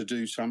allowed to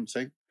do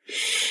something.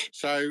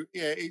 So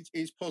yeah,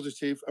 it's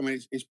positive. I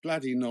mean, it's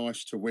bloody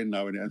nice to win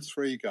though, and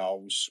 3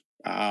 goals.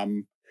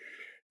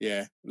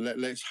 Yeah,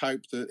 let's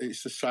hope that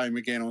it's the same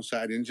again on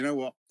Saturday. And do you know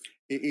what?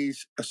 It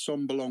is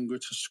Assombalonga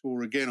to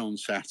score again on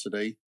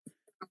Saturday.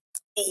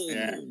 Oh.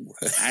 Yeah,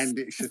 and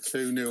it's a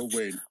 2-0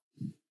 win.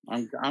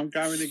 I'm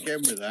going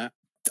again with that.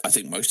 I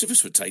think most of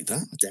us would take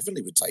that. I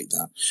definitely would take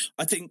that.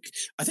 I think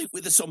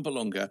with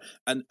Assombalonga,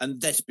 and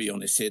let's be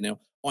honest here now,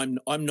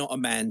 I'm not a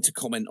man to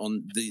comment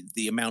on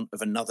the amount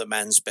of another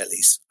man's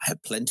bellies. I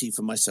have plenty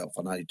for myself,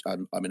 and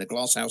I'm in a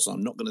glass house, and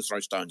I'm not going to throw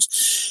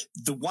stones.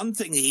 The one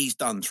thing he's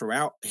done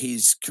throughout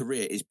his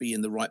career is be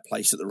in the right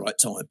place at the right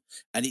time,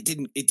 and it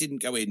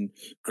didn't go in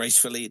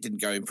gracefully, it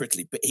didn't go in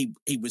prettily, but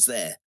he was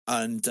there.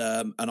 And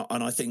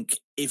I think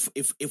if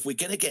we're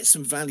going to get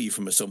some value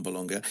from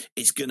Assombalonga,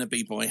 it's going to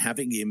be by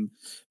having him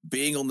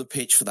being on the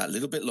pitch for that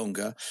little bit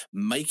longer,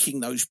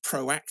 making those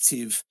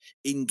proactive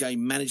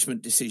in-game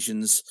management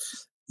decisions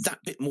that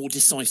bit more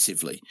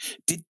decisively.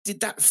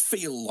 Did that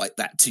feel like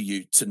that to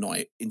you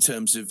tonight in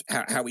terms of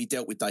how he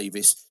dealt with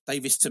Davis?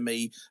 Davis, to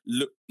me,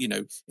 look,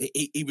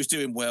 he was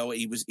doing well.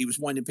 He was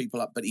winding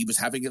people up, but he was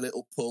having a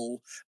little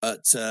pull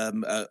at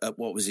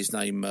what was his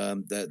name?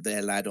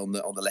 Their lad on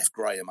the left,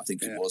 Graham, I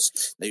think it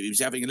was. He was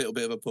having a little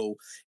bit of a pull.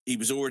 He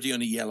was already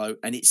on a yellow,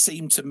 and it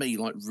seemed to me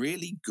like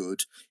really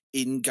good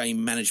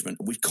in-game management.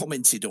 We've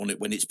commented on it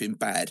when it's been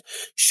bad.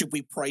 Should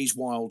we praise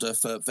Wilder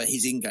for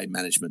his in-game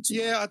management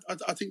tonight? Yeah,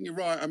 I think you're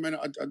right. I mean,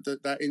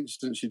 that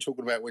instance you're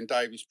talking about when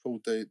Davis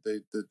pulled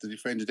the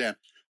defender down,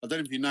 I don't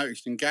know if you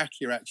noticed,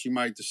 Ngakia actually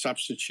made the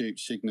substitute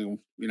signal,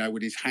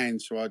 with his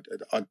hand. So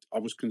I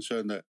was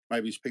concerned that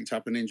maybe he's picked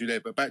up an injury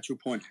there. But back to your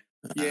point,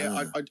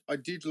 I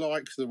did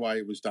like the way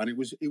it was done. It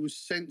was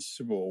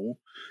sensible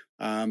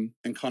and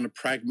kind of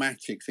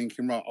pragmatic,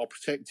 thinking, right, I'll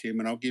protect him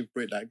and I'll give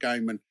Britt that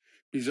game. And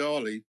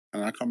bizarrely,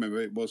 and I can't remember,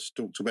 it was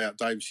talked about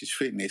Davis's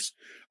fitness.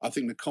 I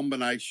think the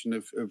combination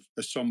of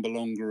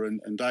Assombalonga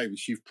and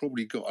Davis, you've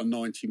probably got a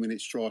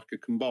 90-minute striker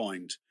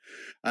combined.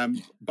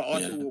 But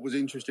I thought what was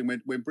interesting,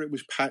 when Britt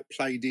was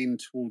played in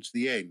towards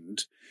the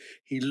end,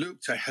 he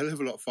looked a hell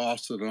of a lot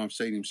faster than I've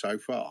seen him so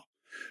far.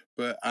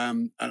 But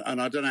and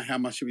I don't know how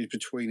much it was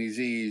between his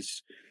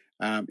ears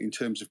in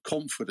terms of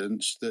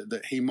confidence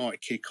that he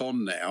might kick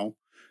on now.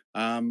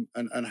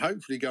 And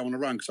hopefully go on a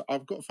run, because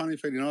I've got a funny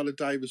feeling either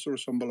Davis or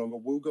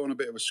Assombalonga will go on a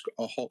bit of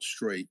a hot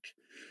streak.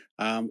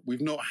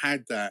 We've not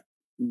had that,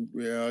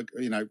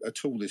 at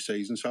all this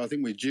season, so I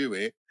think we're due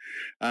it.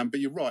 But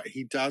you're right,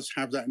 he does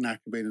have that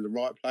knack of being in the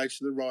right place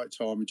at the right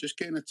time and just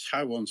getting a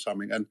toe on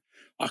something. And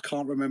I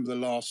can't remember the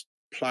last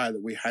player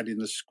that we had in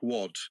the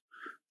squad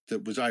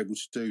that was able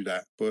to do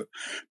that. But,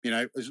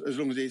 as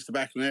long as it's the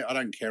back of the net, I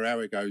don't care how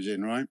it goes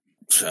in, right?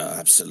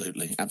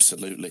 Absolutely.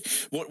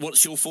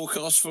 What's your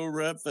forecast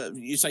for?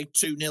 You say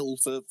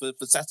 2-0 for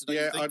Saturday?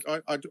 Yeah,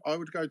 I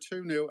would go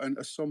 2-0 and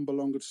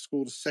Assombalonga to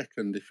score the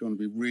second if you want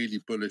to be really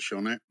bullish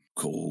on it.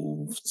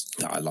 Cool.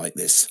 I like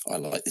this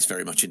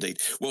very much indeed.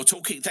 Well,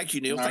 thank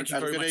you, Neil. Thank you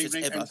very much as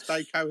ever. And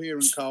stay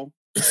coherent, Cole.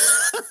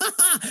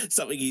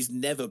 Something he's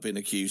never been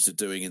accused of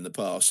doing in the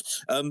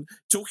past.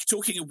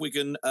 Talking of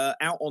Wigan,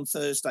 out on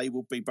Thursday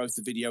will be both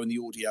the video and the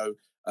audio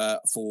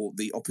for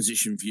the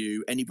opposition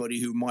view.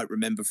 Anybody who might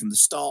remember from the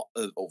start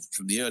or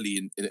from the early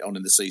in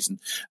the season,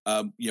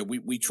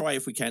 we try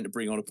if we can to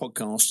bring on a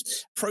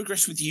podcast.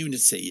 Progress with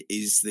Unity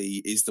is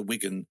the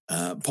Wigan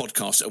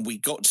podcast, and we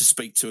got to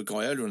speak to a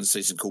guy earlier in the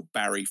season called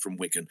Barry from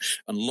Wigan,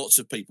 and lots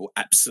of people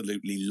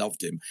absolutely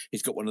loved him.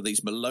 He's got one of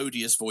these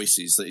melodious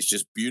voices that is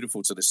just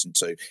beautiful to listen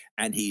to,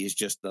 and he is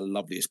just the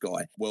loveliest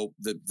guy. Well,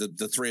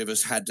 the three of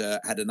us had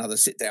another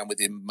sit down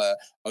with him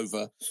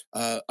over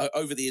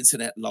the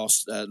internet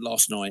last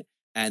night,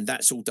 and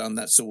that's all done.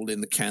 That's all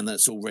in the can.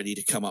 That's all ready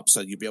to come up,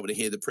 so you'll be able to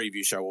hear the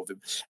preview show of him.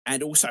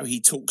 And also,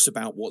 he talks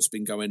about what's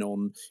been going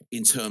on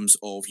in terms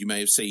of, you may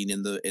have seen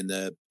in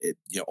the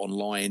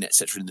online,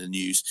 etc., in the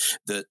news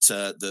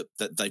that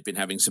they've been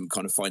having some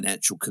kind of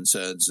financial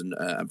concerns and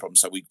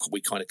problems. So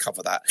we kind of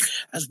cover that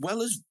as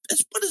well as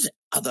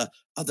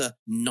other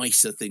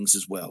nicer things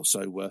as well.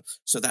 So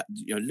that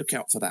look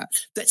out for that.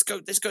 Let's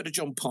go to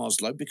John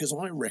Parslow, because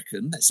I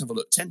reckon, let's have a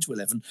look, 10 to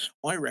 11.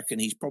 I reckon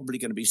he's probably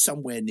going to be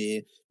somewhere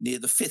near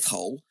the fifth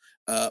hole,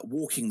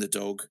 walking the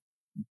dog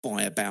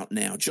by about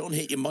now. John,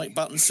 hit your mic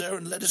button, sir,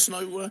 and let us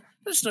know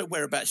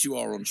whereabouts you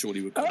are on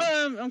Chorleywood.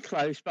 I'm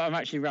close, but I'm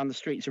actually around the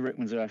streets of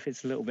Rickmansworth.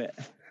 It's a little bit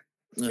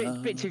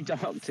too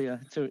dark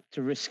to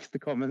risk the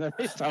common at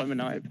this time of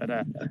night, but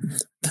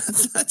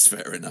that's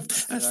fair enough.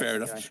 Fair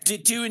enough. Okay.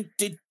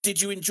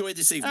 Did you enjoy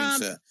this evening,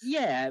 sir?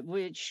 Yeah,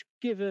 which,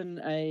 given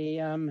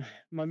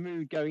my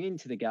mood going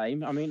into the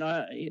game, I mean,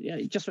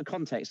 just for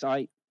context,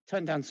 I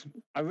turned down.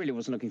 I really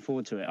wasn't looking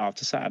forward to it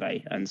after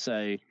Saturday, and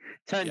so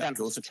turned down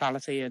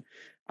hospitality, and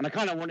I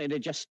kind of wanted to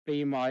just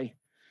be my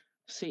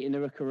seat in the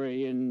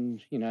rookery,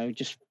 and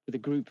just with a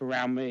group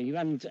around me,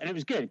 and it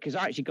was good because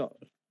I got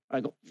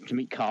to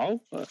meet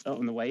Carl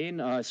on the way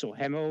in. I saw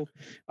Hemel.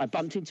 I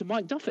bumped into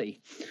Mike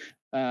Duffy,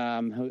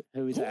 who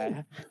was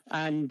there.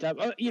 And,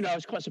 I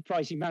was quite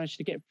surprised he managed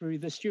to get through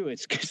the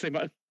stewards, because they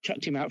might have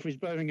chucked him out for his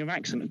Birmingham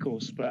accent, of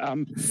course. But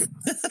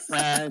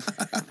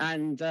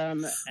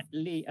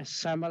Lee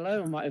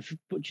Asamalo, I might have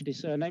butchered his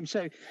surname.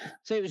 So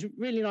it was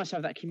really nice to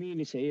have that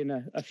community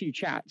and a few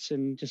chats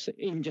and just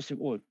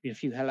a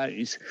few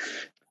hellos.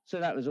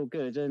 So that was all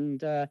good.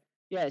 And,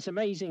 yeah, it's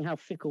amazing how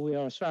fickle we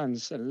are as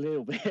fans, a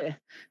little bit,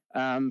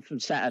 from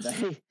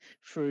Saturday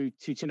through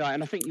to tonight.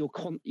 And I think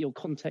your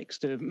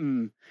context of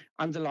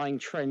underlying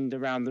trend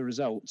around the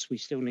results, we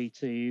still need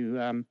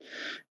to,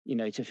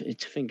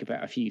 to think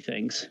about a few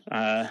things.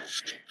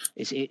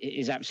 It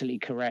is absolutely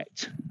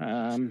correct.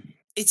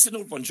 It's an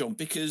odd one, John,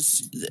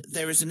 because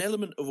there is an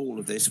element of all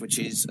of this, which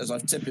is, as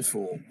I've said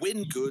before,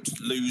 win good,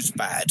 lose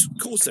bad. Of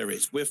course there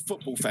is. We're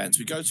football fans.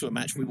 We go to a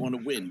match, we want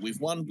to win. We've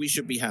won, we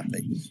should be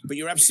happy. But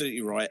you're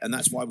absolutely right, and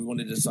that's why we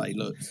wanted to say,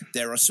 look,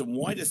 there are some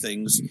wider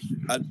things.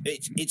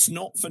 It's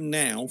not for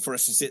now for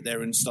us to sit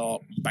there and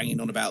start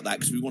banging on about that,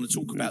 because we want to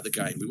talk about the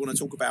game. We want to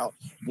talk about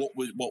what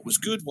was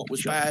good, what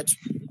was bad,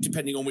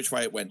 depending on which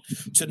way it went.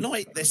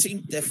 Tonight,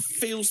 there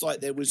feels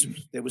like there was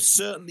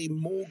certainly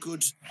more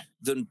good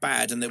than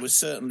bad, and there was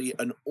certainly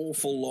an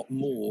awful lot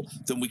more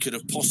than we could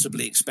have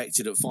possibly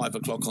expected at 5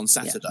 o'clock on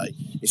Saturday,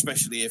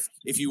 especially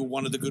if you were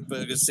one of the good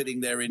burgers sitting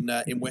there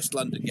in West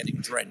London getting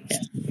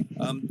drenched.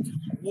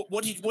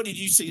 What did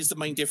you see as the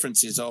main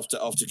differences after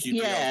QPR?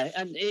 Yeah,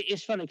 and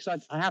it's funny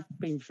because I have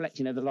been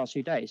reflecting over the last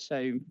few days.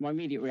 So my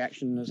immediate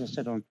reaction, as I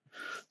said on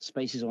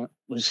Spaces,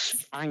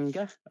 was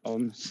anger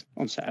on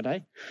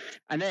Saturday,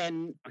 and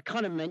then I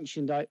kind of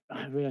mentioned I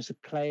realised the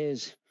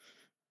players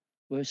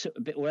were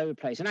a bit all over the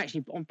place. And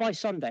actually, by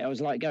Sunday, I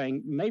was like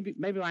going, maybe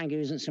anger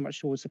isn't so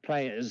much towards the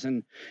players,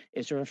 and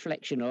it's a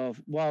reflection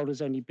of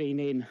Wilder's only been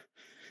in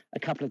a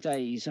couple of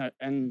days,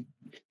 and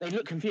they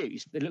look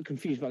confused. They look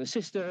confused by the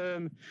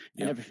system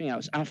and everything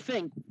else. And I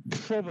think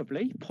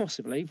possibly,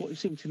 what we've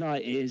seen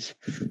tonight is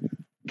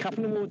a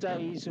couple of more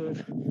days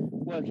of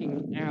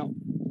working out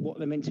what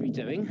they're meant to be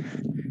doing.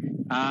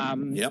 I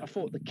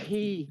thought the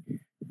key,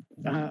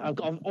 I've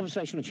got an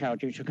observation on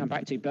Chowdhury, which I'll come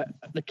back to, but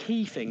the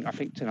key thing I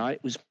think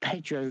tonight was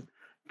Pedro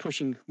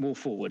pushing more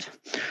forward,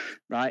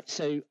 right?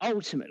 So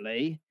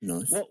ultimately,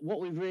 what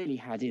we really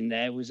had in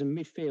there was a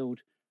midfield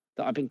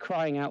that I've been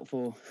crying out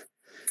for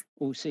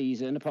all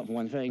season, apart from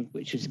one thing,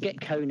 which is get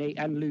Coney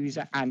and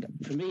Loser, and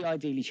for me,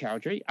 ideally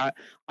Chowdhury. I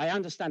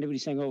understand everybody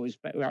saying, oh, it's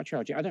better without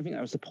Chowdhury. I don't think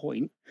that was the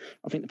point.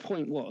 I think the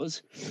point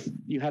was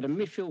you had a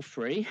midfield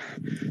three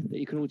that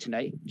you can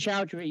alternate.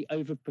 Chowdhury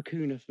over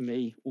Bakuna for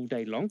me all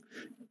day long,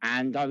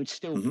 and I would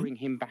still bring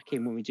him back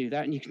in when we do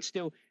that, and you can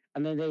still...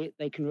 And then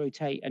they can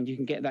rotate and you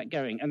can get that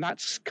going. And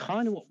that's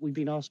kind of what we've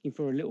been asking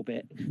for a little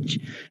bit.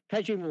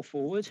 Pedro more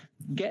forward,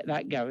 get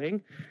that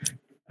going.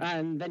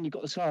 And then you've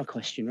got the Sarr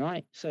question,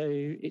 right? So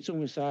it's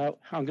almost I'll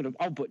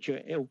butcher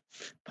it. Il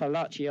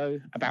Parlaccio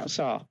about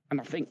Sarr.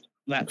 And I think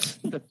that's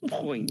the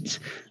point.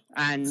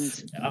 And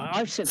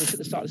I've said this at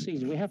the start of the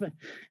season. We've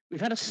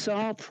had a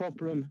Sarr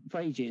problem for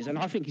ages, and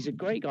I think he's a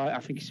great guy. I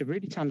think he's a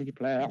really talented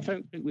player. I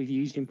don't think we've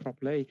used him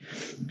properly.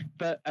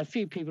 But a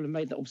few people have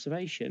made that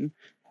observation.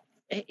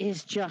 It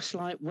is just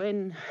like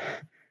when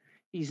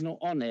he's not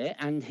on it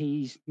and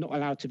he's not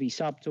allowed to be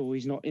subbed or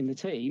he's not in the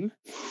team,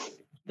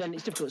 then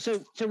it's difficult.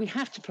 So we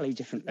have to play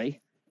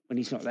differently when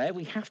he's not there.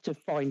 We have to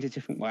find a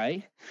different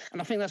way.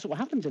 And I think that's what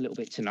happened a little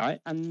bit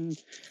tonight. And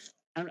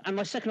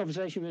my second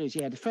observation really is,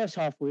 the first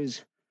half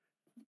was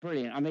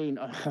brilliant. I mean,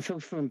 I feel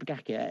for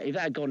Mbagaki. If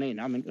that had gone in,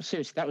 I mean,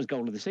 seriously, that was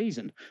goal of the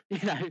season.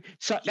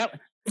 So that...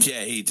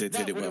 Yeah, he did it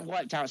well. That would have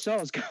wiped out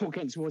Sarr's goal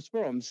against West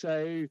Brom.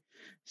 So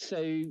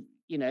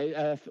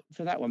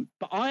for that one.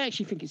 But I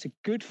actually think it's a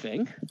good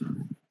thing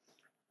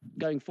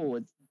going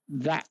forward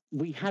that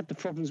we had the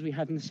problems we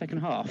had in the second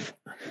half.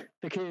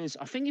 Because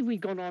I think if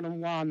we'd gone on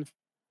and won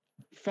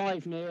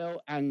 5-0 or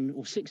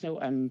 6-0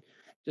 and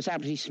just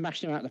absolutely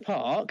smashed them out of the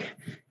park,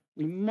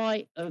 we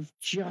might have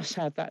just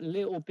had that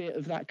little bit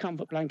of that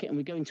comfort blanket, and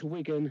we go into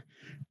Wigan,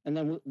 and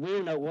then we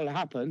all know what will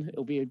happen.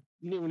 It'll be a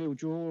 0-0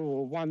 draw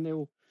or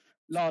 1-0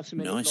 last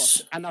minute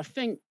loss. And I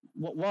think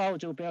what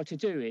Wilder will be able to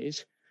do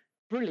is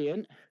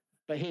brilliant,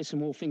 but here's some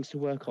more things to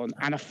work on.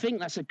 And I think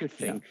that's a good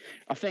thing.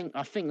 Yeah.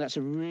 I think that's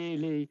a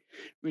really,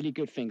 really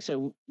good thing.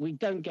 So we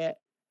don't get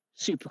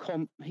super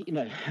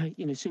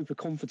super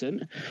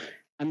confident,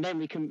 and then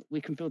we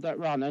can build that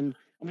run. And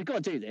we've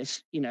got to do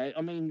this.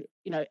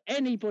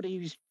 Anybody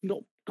who's not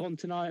gone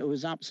tonight or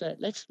was upset,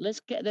 let's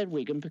get their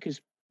Wigan, because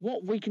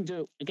what we can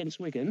do against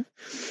Wigan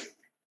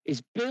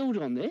is build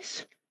on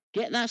this,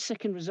 get that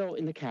second result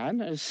in the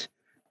can, as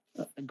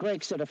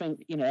Greg said. I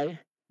think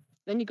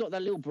then you got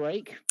that little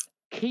break,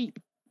 keep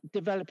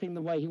developing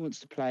the way he wants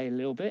to play a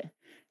little bit,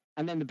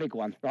 and then the big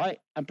one, right?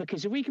 And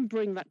because if we can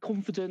bring that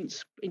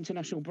confidence,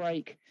 international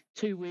break,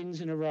 2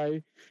 wins in a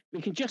row,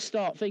 we can just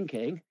start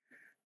thinking.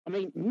 I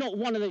mean, not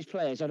one of those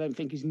players I don't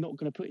think is not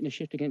going to put in a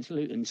shift against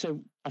Luton.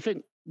 So I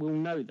think we'll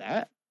know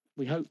that.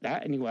 We hope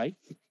that anyway.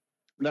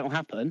 That'll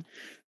happen.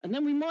 And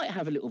then we might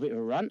have a little bit of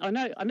a run. I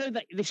know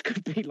that this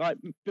could be like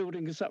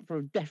building us up for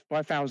a death by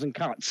 1,000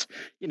 cuts.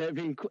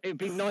 It'd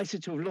be nicer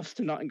to have lost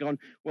tonight and gone,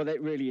 well,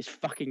 it really is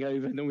fucking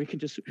over, and then we can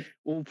just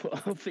all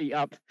put our feet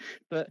up.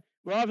 But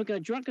we're either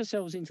going to drag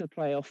ourselves into the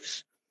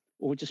playoffs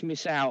or just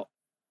miss out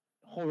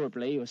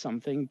horribly or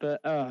something.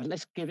 But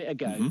let's give it a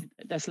go.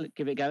 Let's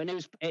give it a go. And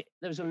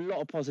there was a lot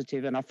of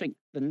positive, and I think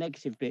the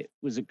negative bit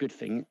was a good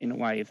thing in a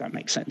way, if that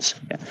makes sense.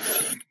 Yeah.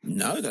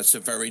 No, that's a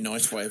very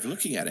nice way of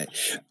looking at it.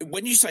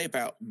 When you say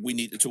about we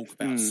need to talk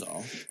about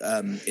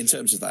Sarr, in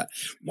terms of that,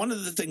 one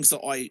of the things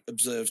that I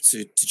observed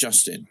to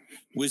Justin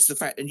was the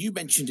fact, and you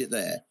mentioned it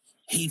there,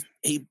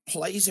 he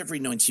plays every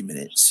 90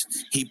 minutes.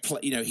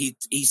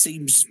 He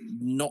seems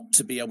not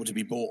to be able to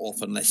be bought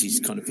off unless he's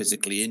kind of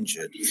physically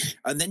injured.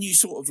 And then you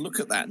sort of look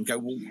at that and go,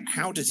 well,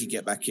 how does he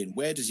get back in?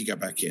 Where does he go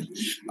back in?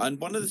 And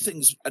one of the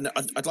things, and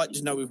I'd like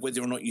to know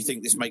whether or not you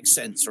think this makes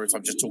sense, or if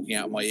I'm just talking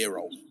out of my ear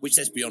roll, which,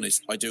 let's be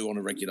honest, I do on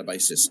a regular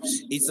basis,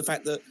 is the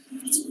fact that,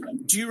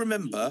 do you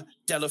remember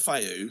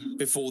Deulofeu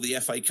before the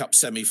FA Cup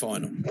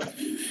semi-final?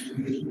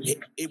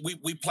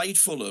 we played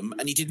Fulham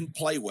and he didn't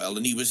play well,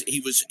 and he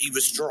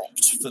was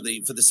dropped for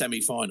the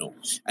semi-final,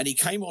 and he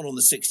came on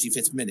the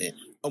 65th minute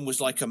and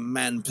was like a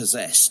man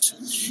possessed.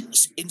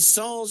 In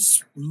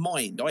Sarr's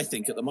mind, I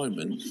think at the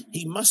moment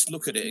he must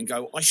look at it and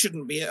go, I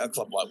shouldn't be at a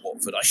club like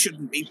Watford. I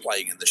shouldn't be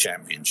playing in the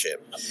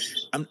Championship.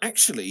 And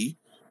actually,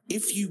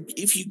 if you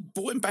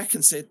brought him back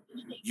and said,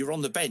 you're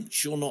on the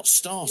bench, you're not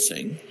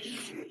starting,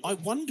 I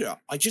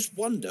just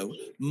wonder,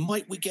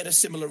 might we get a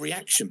similar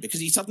reaction?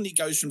 Because he suddenly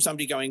goes from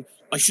somebody going,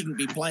 I shouldn't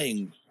be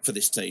playing for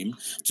this team,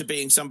 to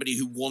being somebody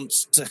who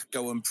wants to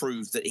go and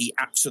prove that he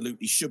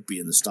absolutely should be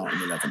in the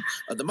starting 11.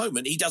 At the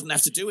moment, he doesn't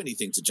have to do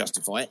anything to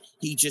justify it.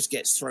 He just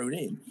gets thrown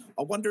in.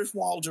 I wonder if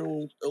Wilder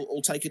will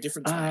take a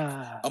different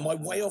tack. Am I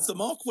way off the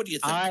mark? What do you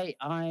think?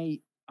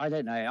 I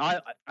don't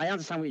know. I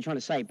understand what you're trying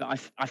to say, but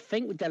I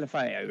think with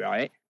Deulofeu,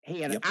 right,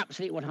 he had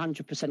absolute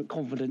 100%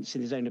 confidence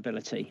in his own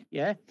ability,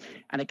 yeah?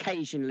 And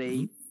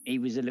occasionally he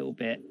was a little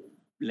bit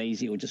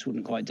lazy or just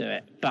wouldn't quite do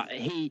it. But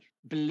he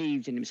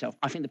believed in himself.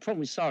 I think the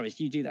problem with Sarr is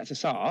you do that to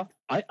Sarr,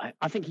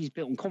 I think he's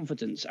built on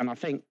confidence. And I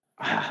think,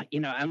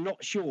 I'm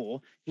not sure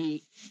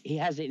he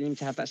has it in him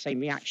to have that same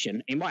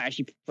reaction. It might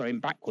actually throw him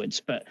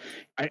backwards, but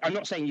I'm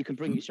not saying you can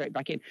bring you straight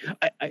back in.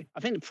 I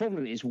think the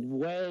problem is,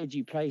 where do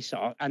you play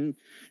Sarr? And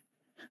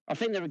I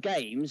think there are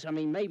games, I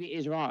mean, maybe it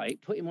is right,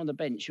 put him on the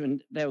bench,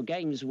 and there are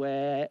games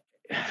where,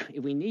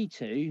 if we need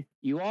to,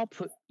 you are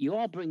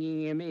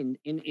bringing him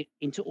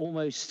into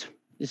almost,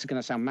 this is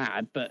going to sound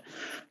mad, but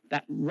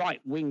that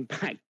right wing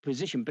back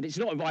position. But it's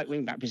not a right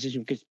wing back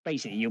position because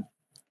basically you're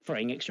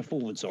throwing extra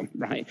forwards on,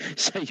 right?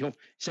 So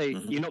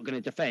you're not going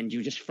to defend.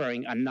 You're just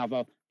throwing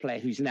another player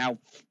who's now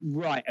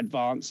right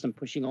advanced and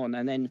pushing on,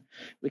 and then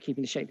we're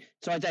keeping the shape.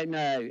 So I don't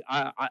know.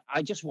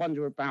 I just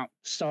wonder about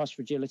Sarr's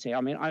fragility.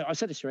 I mean, I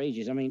said this for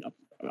ages. I mean,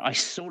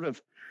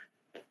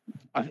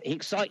 he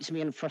excites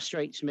me and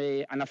frustrates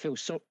me, and I feel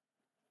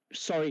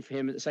sorry for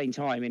him at the same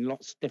time in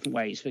lots of different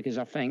ways, because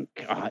I think,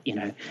 I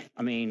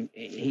mean,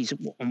 he's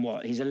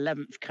on his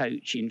 11th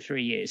coach in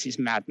 3 years. It's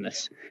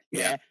madness.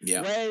 Yeah.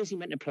 Where is he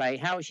meant to play?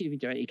 How is he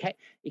doing it?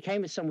 He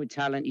came as someone with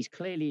talent. He's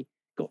clearly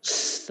got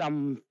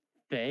something.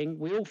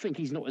 We all think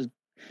he's not as,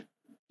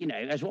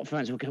 as what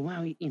fans will go,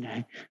 well,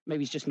 maybe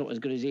he's just not as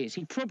good as he is.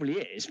 He probably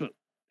is,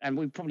 and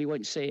we probably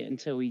won't see it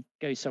until he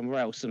goes somewhere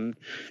else and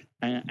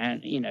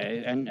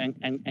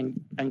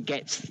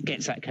gets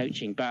that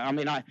coaching. But I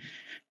mean, I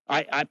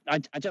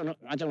don't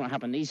know what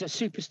happened. He's a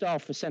superstar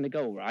for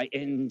Senegal, right?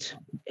 And so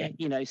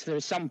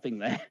there's something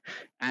there,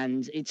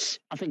 and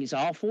I think it's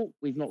our fault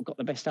we've not got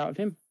the best out of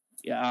him.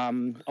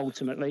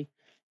 Ultimately,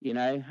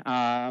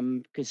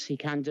 because he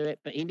can do it,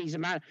 but he needs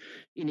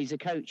a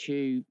coach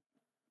who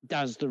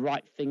does the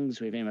right things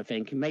with him. I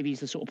think, and maybe he's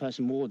the sort of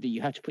person more that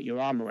you have to put your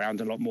arm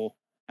around a lot more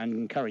and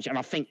encourage. And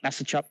I think that's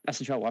the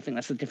trouble. I think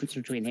that's the difference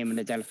between him and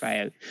the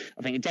Deulofeu.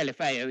 I think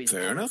Deulofeu is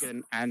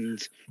arrogant and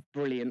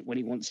brilliant when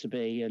he wants to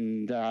be,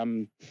 and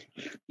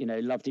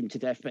loved him to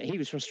death. But he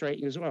was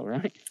frustrating as well,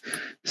 right?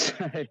 So.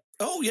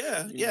 Oh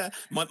yeah.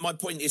 My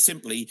point is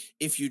simply,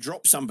 if you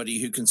drop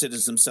somebody who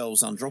considers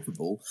themselves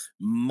undroppable,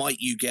 might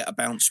you get a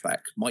bounce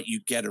back? Might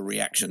you get a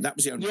reaction? That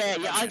was the only.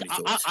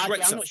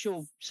 I'm not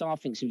sure Sarr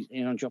thinks he's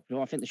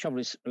undroppable. I think the trouble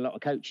is a lot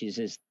of coaches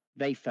is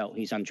they felt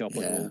he's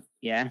undroppable.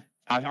 Yeah.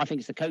 I think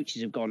it's the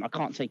coaches have gone, I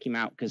can't take him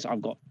out because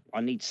I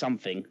need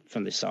something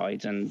from this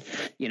side, and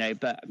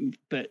but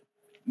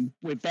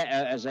we're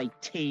better as a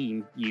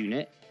team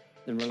unit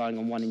than relying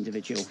on one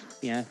individual.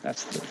 Yeah,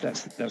 that's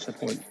the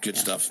point. Good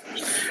stuff.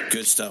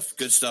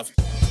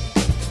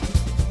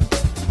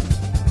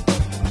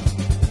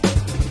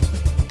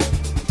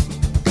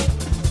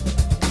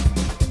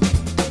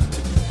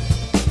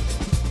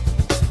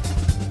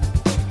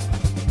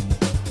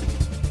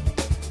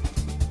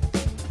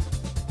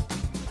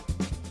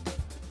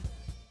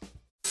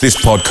 This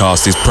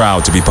podcast is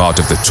proud to be part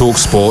of the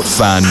TalkSport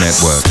Fan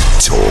Network.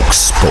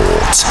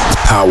 TalkSport.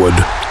 Powered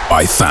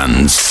by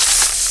fans.